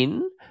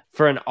in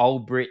for an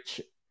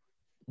Aldrich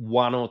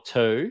 1 or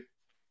 2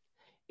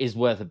 is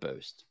worth a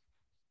boost?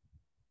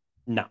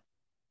 No.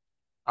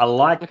 I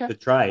like the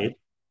trade,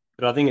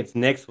 but I think it's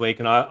next week,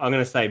 and I'm going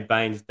to say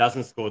Baines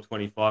doesn't score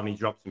 25 and he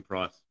drops in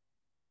price.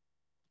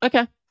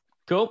 Okay,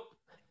 cool.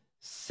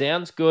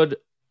 Sounds good.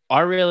 I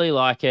really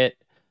like it.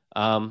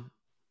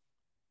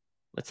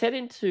 Let's head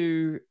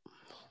into...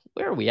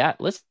 Where are we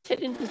at? Let's head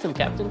into some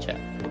captain chat.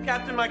 Go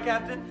captain, my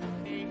captain.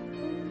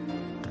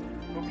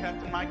 Go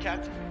captain, my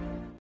captain.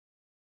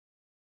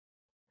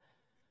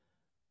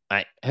 All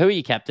right, who are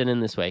you captaining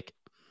this week?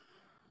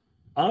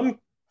 I'm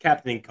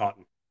captaining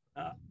Cotton.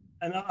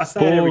 And I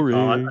say it every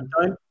time.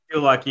 I don't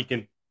feel like you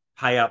can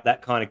pay up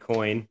that kind of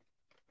coin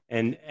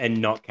and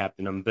not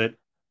captain them. But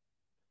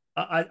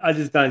I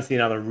just don't see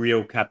another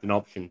real captain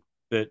option.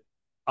 But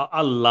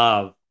I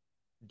love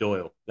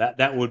Doyle.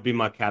 That would be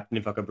my captain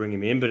if I could bring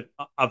him in. But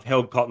I've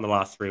held Cotton the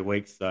last 3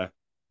 weeks, so I'm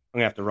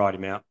going to have to ride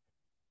him out.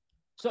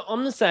 So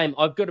I'm the same.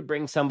 I've got to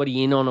bring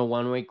somebody in on a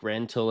 1-week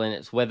rental, and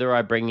it's whether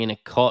I bring in a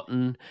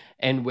Cotton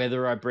and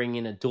whether I bring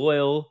in a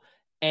Doyle.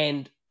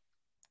 And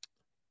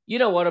you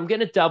know what? I'm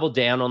going to double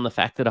down on the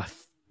fact that I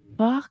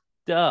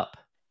fucked up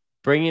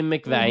bringing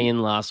McVeigh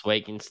in last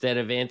week instead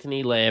of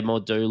Anthony Lamb or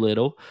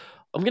Doolittle.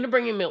 I'm going to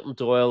bring in Milton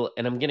Doyle,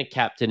 and I'm going to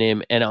captain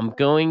him, and I'm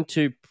going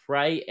to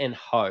pray and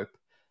hope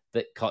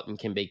that Cotton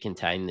can be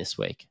contained this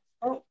week.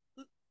 Oh,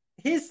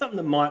 here's something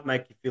that might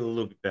make you feel a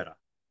little bit better.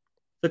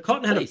 So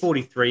Cotton had a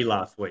 43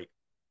 last week,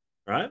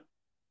 right?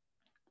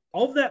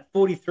 Of that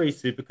 43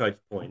 Supercoach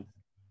points,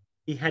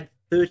 he had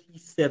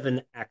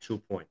 37 actual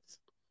points.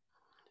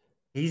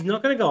 He's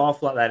not going to go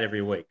off like that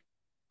every week.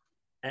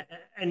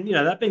 And, you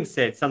know, that being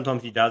said,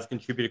 sometimes he does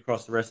contribute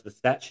across the rest of the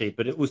stat sheet,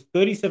 but it was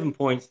 37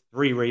 points,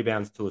 3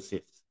 rebounds, 2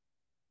 assists.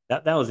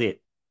 That was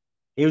it.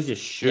 He was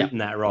just shooting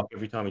that rock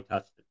every time he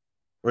touched it.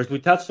 Whereas we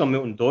touched on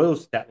Milton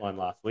Doyle's stat line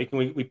last week,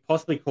 and we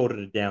possibly called it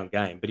a down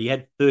game, but he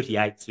had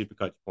 38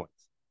 Supercoach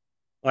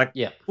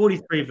points.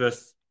 43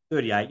 versus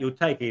 38, you'll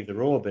take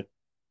either or, but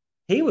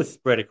he was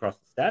spread across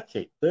the stat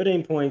sheet.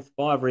 13 points,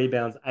 5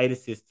 rebounds, 8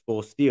 assists,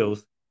 4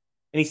 steals,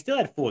 and he still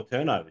had 4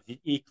 turnovers.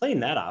 You clean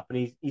that up,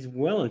 and he's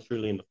well and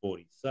truly in the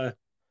 40s. So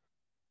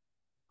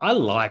I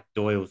like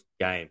Doyle's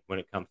game when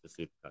it comes to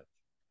Supercoach.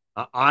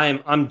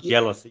 I'm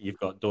jealous that you've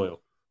got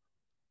Doyle.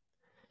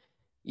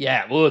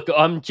 Yeah, well, look,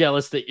 I'm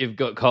jealous that you've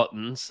got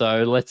Cotton.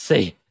 So let's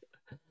see.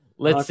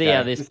 Let's see how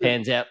Okay. this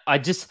pans out. I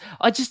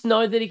just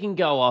know that he can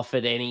go off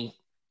at any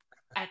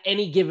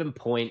given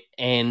point,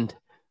 and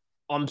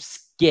I'm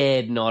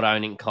scared not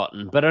owning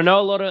Cotton. But I know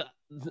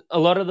a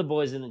lot of the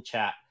boys in the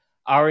chat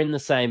are in the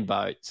same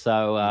boat.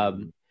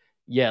 So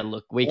yeah,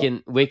 look, we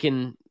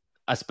can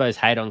I suppose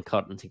hate on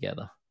Cotton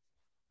together.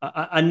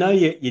 I know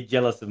you're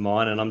jealous of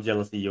mine, and I'm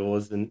jealous of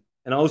yours, and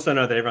I also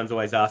know that everyone's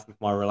always asking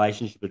for my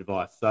relationship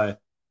advice. So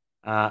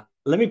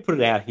let me put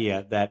it out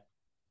here that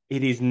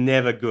it is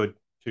never good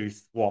to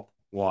swap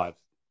wives.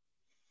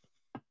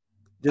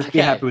 Just be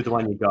happy with the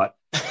one you got.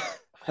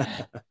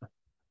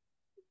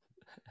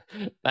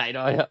 Mate,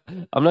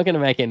 I'm not going to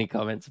make any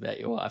comments about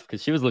your wife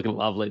because she was looking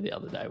lovely the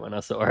other day when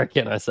I saw her,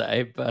 can I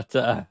say? But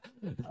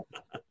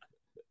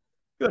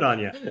good on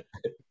you.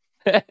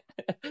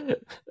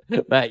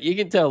 Mate, you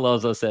can tell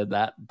Lozo said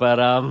that.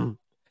 But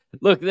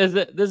look,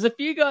 there's a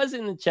few guys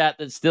in the chat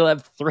that still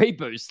have 3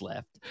 boosts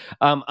left.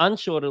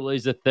 Unsure to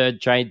lose a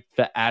third trade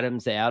for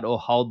Adams out or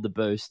hold the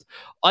boost.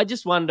 I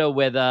just wonder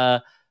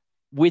whether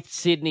with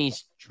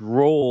Sydney's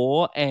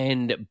draw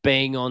and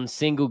being on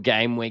single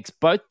game weeks,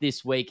 both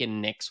this week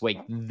and next week,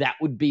 that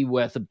would be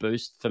worth a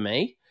boost for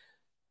me.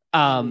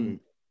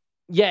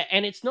 Yeah,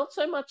 and it's not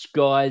so much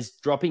guys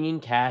dropping in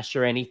cash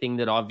or anything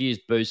that I've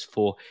used boost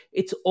for.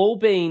 It's all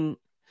been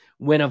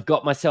when I've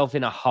got myself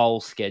in a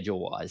hole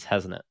schedule-wise,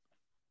 hasn't it?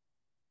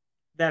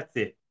 That's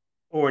it.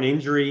 Or an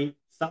injury,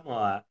 something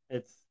like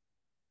that.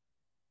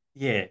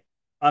 Yeah.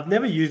 I've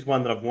never used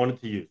one that I've wanted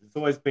to use. It's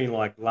always been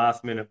like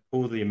last minute,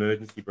 pull the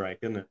emergency brake,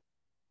 isn't it?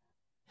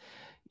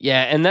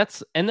 Yeah, and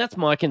that's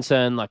my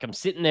concern. Like I'm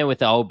sitting there with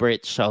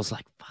Ulbrich. I was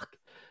like, fuck,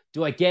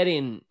 do I get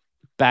in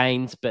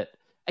Baines? But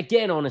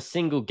again, on a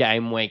single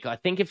game week, I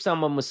think if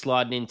someone was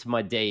sliding into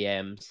my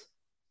DMs,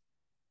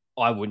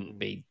 I wouldn't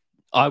be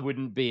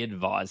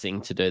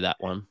advising to do that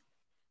one.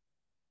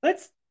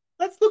 Let's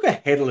look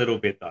ahead a little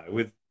bit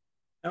though.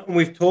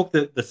 We've talked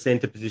that the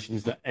centre position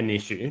is an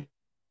issue.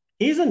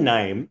 Here's a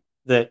name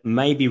that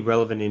may be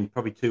relevant in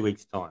probably 2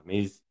 weeks' time.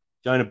 Is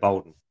Jonah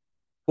Bolden,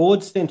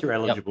 forward centre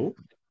eligible?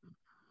 Yep.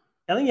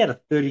 I think he had a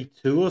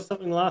 32 or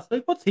something last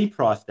week. What's he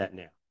priced at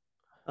now?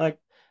 Like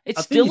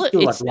it's still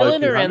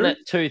in around that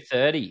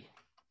 230.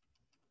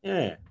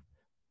 Yeah.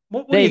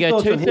 What there you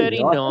go,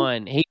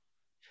 239.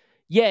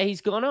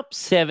 He's gone up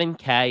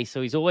 7K,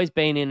 so he's always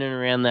been in and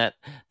around that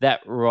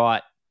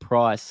right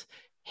price.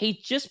 He's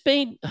just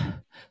been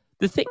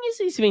the thing is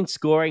he's been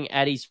scoring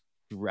at his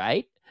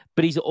rate,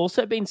 but he's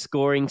also been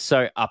scoring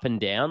so up and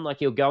down. Like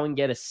he'll go and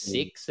get a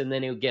 6 and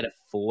then he'll get a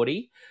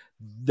 40.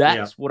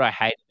 That's what I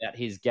hate about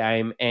his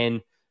game. And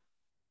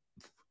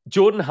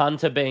Jordan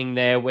Hunter being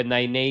there when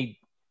they need,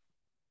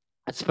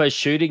 I suppose,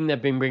 shooting,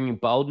 they've been bringing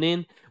Bolden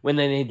in. When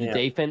they need the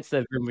defense,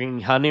 they've been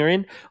bringing Hunter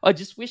in. I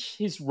just wish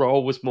his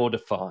role was more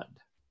defined.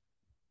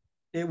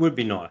 It would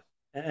be nice.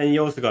 And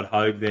you also got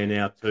Hogue there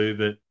now too.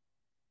 But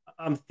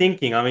I'm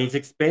thinking, he's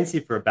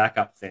expensive for a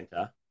backup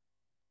centre,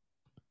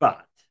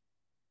 but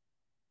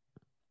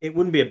it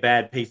wouldn't be a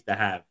bad piece to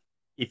have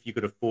if you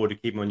could afford to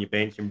keep him on your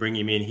bench and bring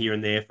him in here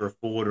and there for a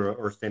forward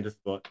or a centre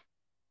spot.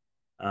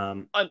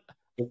 When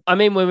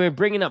we're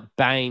bringing up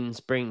Baines,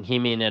 bring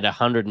him in at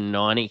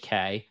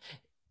 190K.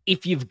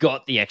 If you've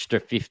got the extra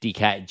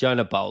 50K,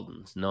 Jonah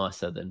Bolden's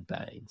nicer than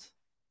Baines.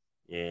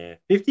 Yeah,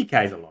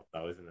 50K is a lot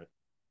though, isn't it?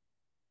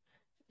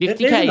 50K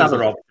There's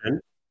another option.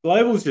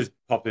 Global's just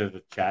popped into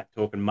the chat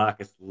talking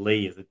Marcus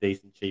Lee as a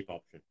decent cheap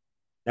option.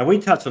 Now, we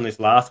touched on this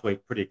last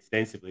week pretty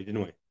extensively,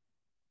 didn't we?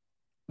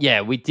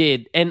 Yeah, we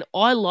did. And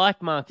I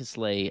like Marcus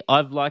Lee.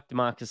 I've liked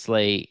Marcus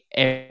Lee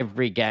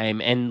every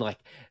game. And like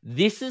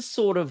this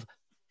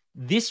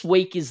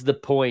week is the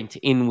point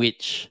in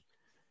which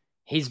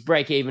his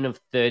break even of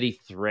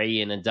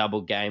 33 in a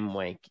double game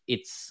week,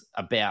 it's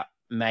about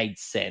made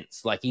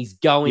sense. Like he's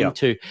going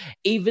to,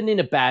 even in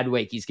a bad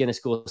week, he's going to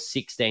score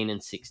 16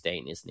 and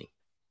 16, isn't he?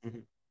 Mm-hmm.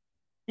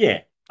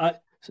 Yeah. And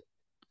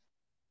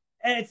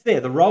it's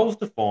there. The role's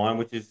defined,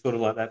 which is sort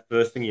of like that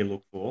first thing you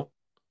look for.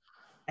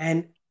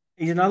 And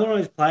he's another one of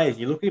those players.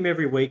 You look at him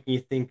every week and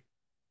you think,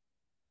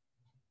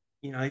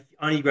 if you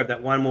only grabbed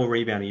that one more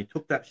rebound and you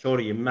took that shot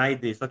or you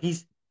made this. Like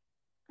he's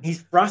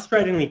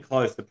frustratingly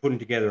close to putting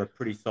together a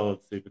pretty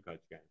solid Supercoach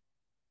game.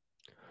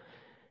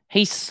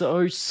 He's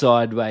so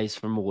sideways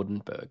from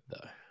Wardenberg,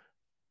 though.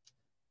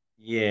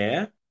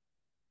 Yeah.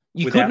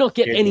 You could not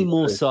get any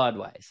more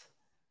sideways.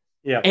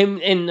 Yeah.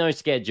 And no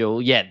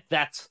schedule. Yeah,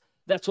 that's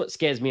what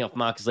scares me off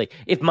Marcus Lee.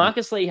 If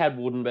Marcus Lee had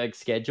Wardenberg's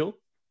schedule,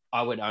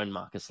 I would own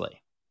Marcus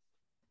Lee.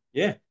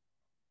 Yeah,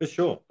 for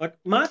sure. Like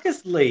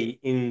Marcus Lee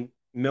in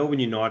Melbourne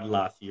United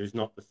last year is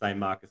not the same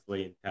Marcus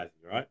Lee in Tassie,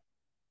 right?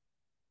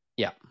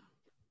 Yeah.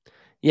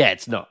 Yeah,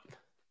 it's not.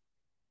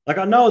 Like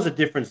I know it was a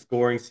different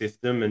scoring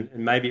system and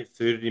maybe it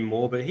suited him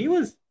more, but he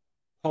was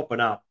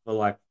popping up for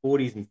like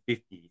 40s and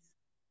 50s.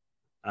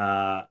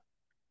 And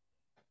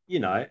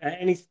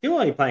he's still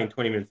only playing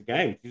 20 minutes a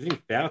game. He's in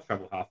foul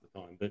trouble half the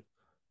time, but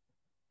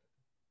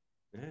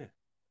yeah.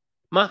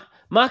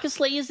 Marcus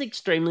Lee is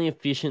extremely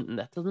efficient, and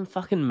that doesn't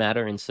fucking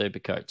matter in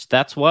Supercoach.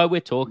 That's why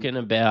we're talking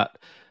about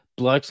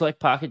blokes like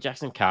Parker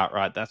Jackson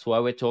Cartwright. That's why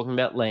we're talking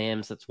about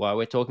Lambs. That's why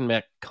we're talking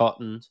about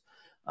Cottons.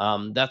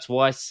 That's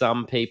why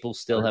some people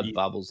still have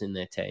bubbles in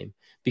their team,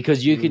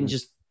 because you can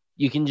just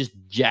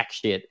jack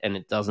shit and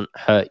it doesn't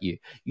hurt you.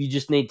 You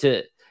just need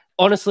to.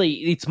 Honestly,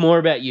 it's more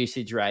about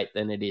usage rate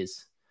than it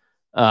is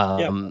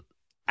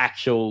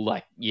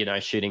actual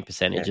shooting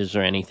percentages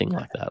or anything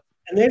like that.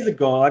 And there's a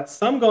guy. Like,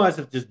 some guys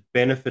have just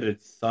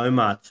benefited so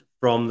much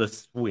from the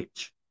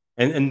switch,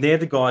 and they're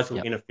the guys who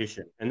are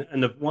inefficient. And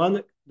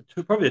probably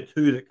the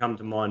two that come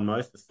to mind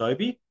most are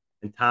Sobey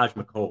and Taj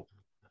McCall.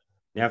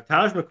 Now, if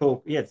Taj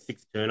McCall, he had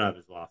 6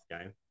 turnovers last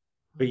game,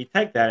 but you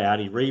take that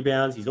out, he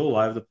rebounds, he's all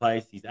over the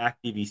place, he's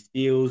active, he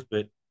steals,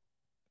 but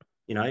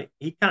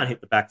he can't hit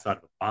the backside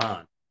of a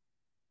barn.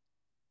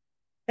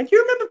 And do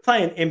you remember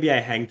playing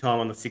NBA Hang Time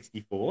on the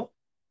 64?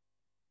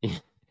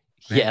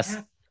 Yes.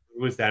 It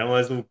was that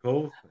those little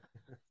calls.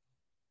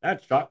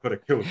 That shot could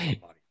have killed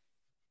somebody.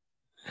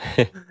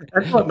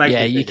 That's what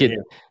makes you could.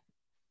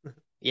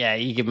 Yeah,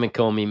 you could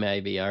McCall me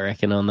maybe, I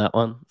reckon, on that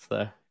one.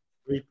 So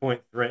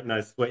 3-point threat, no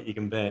sweat, you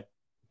can bet.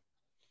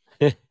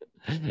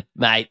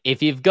 Mate,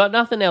 if you've got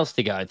nothing else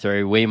to go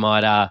through, we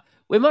might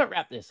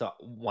wrap this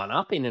one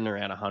up in and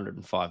around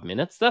 105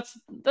 minutes. That's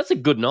a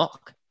good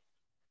knock.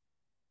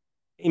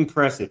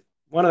 Impressive.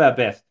 One of our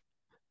best.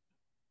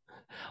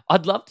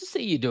 I'd love to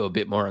see you do a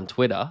bit more on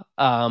Twitter.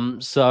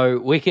 So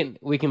we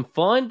can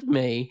find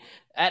me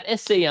at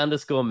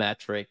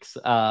SC_Matrix.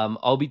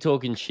 I'll be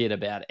talking shit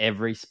about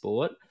every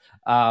sport.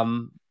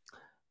 Hammer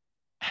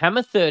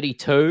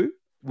 32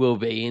 will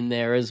be in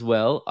there as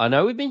well. I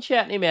know we've been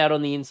shouting him out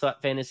on the Insight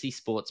Fantasy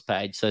Sports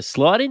page, so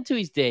slide into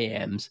his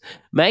DMs,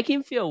 make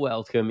him feel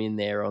welcome in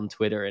there on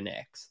Twitter and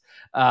X.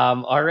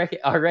 I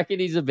reckon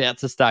he's about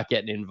to start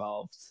getting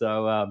involved.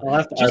 So I'll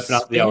have to open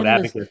up the old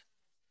advocate.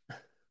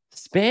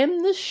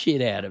 Spam the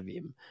shit out of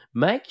him.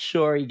 Make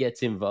sure he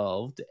gets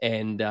involved.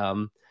 And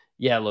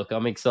look,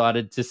 I'm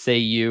excited to see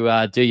you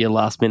do your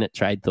last minute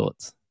trade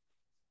thoughts.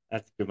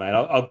 That's good, mate.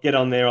 I'll get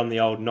on there on the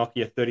old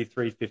Nokia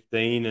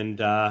 3315, and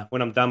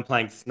when I'm done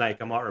playing Snake,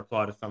 I might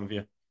reply to some of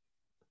you.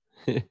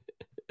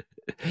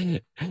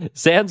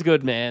 Sounds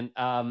good, man.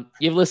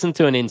 You've listened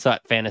to an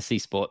Insight Fantasy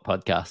Sport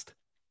podcast.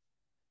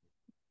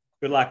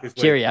 Good luck this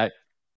week. Cheerio.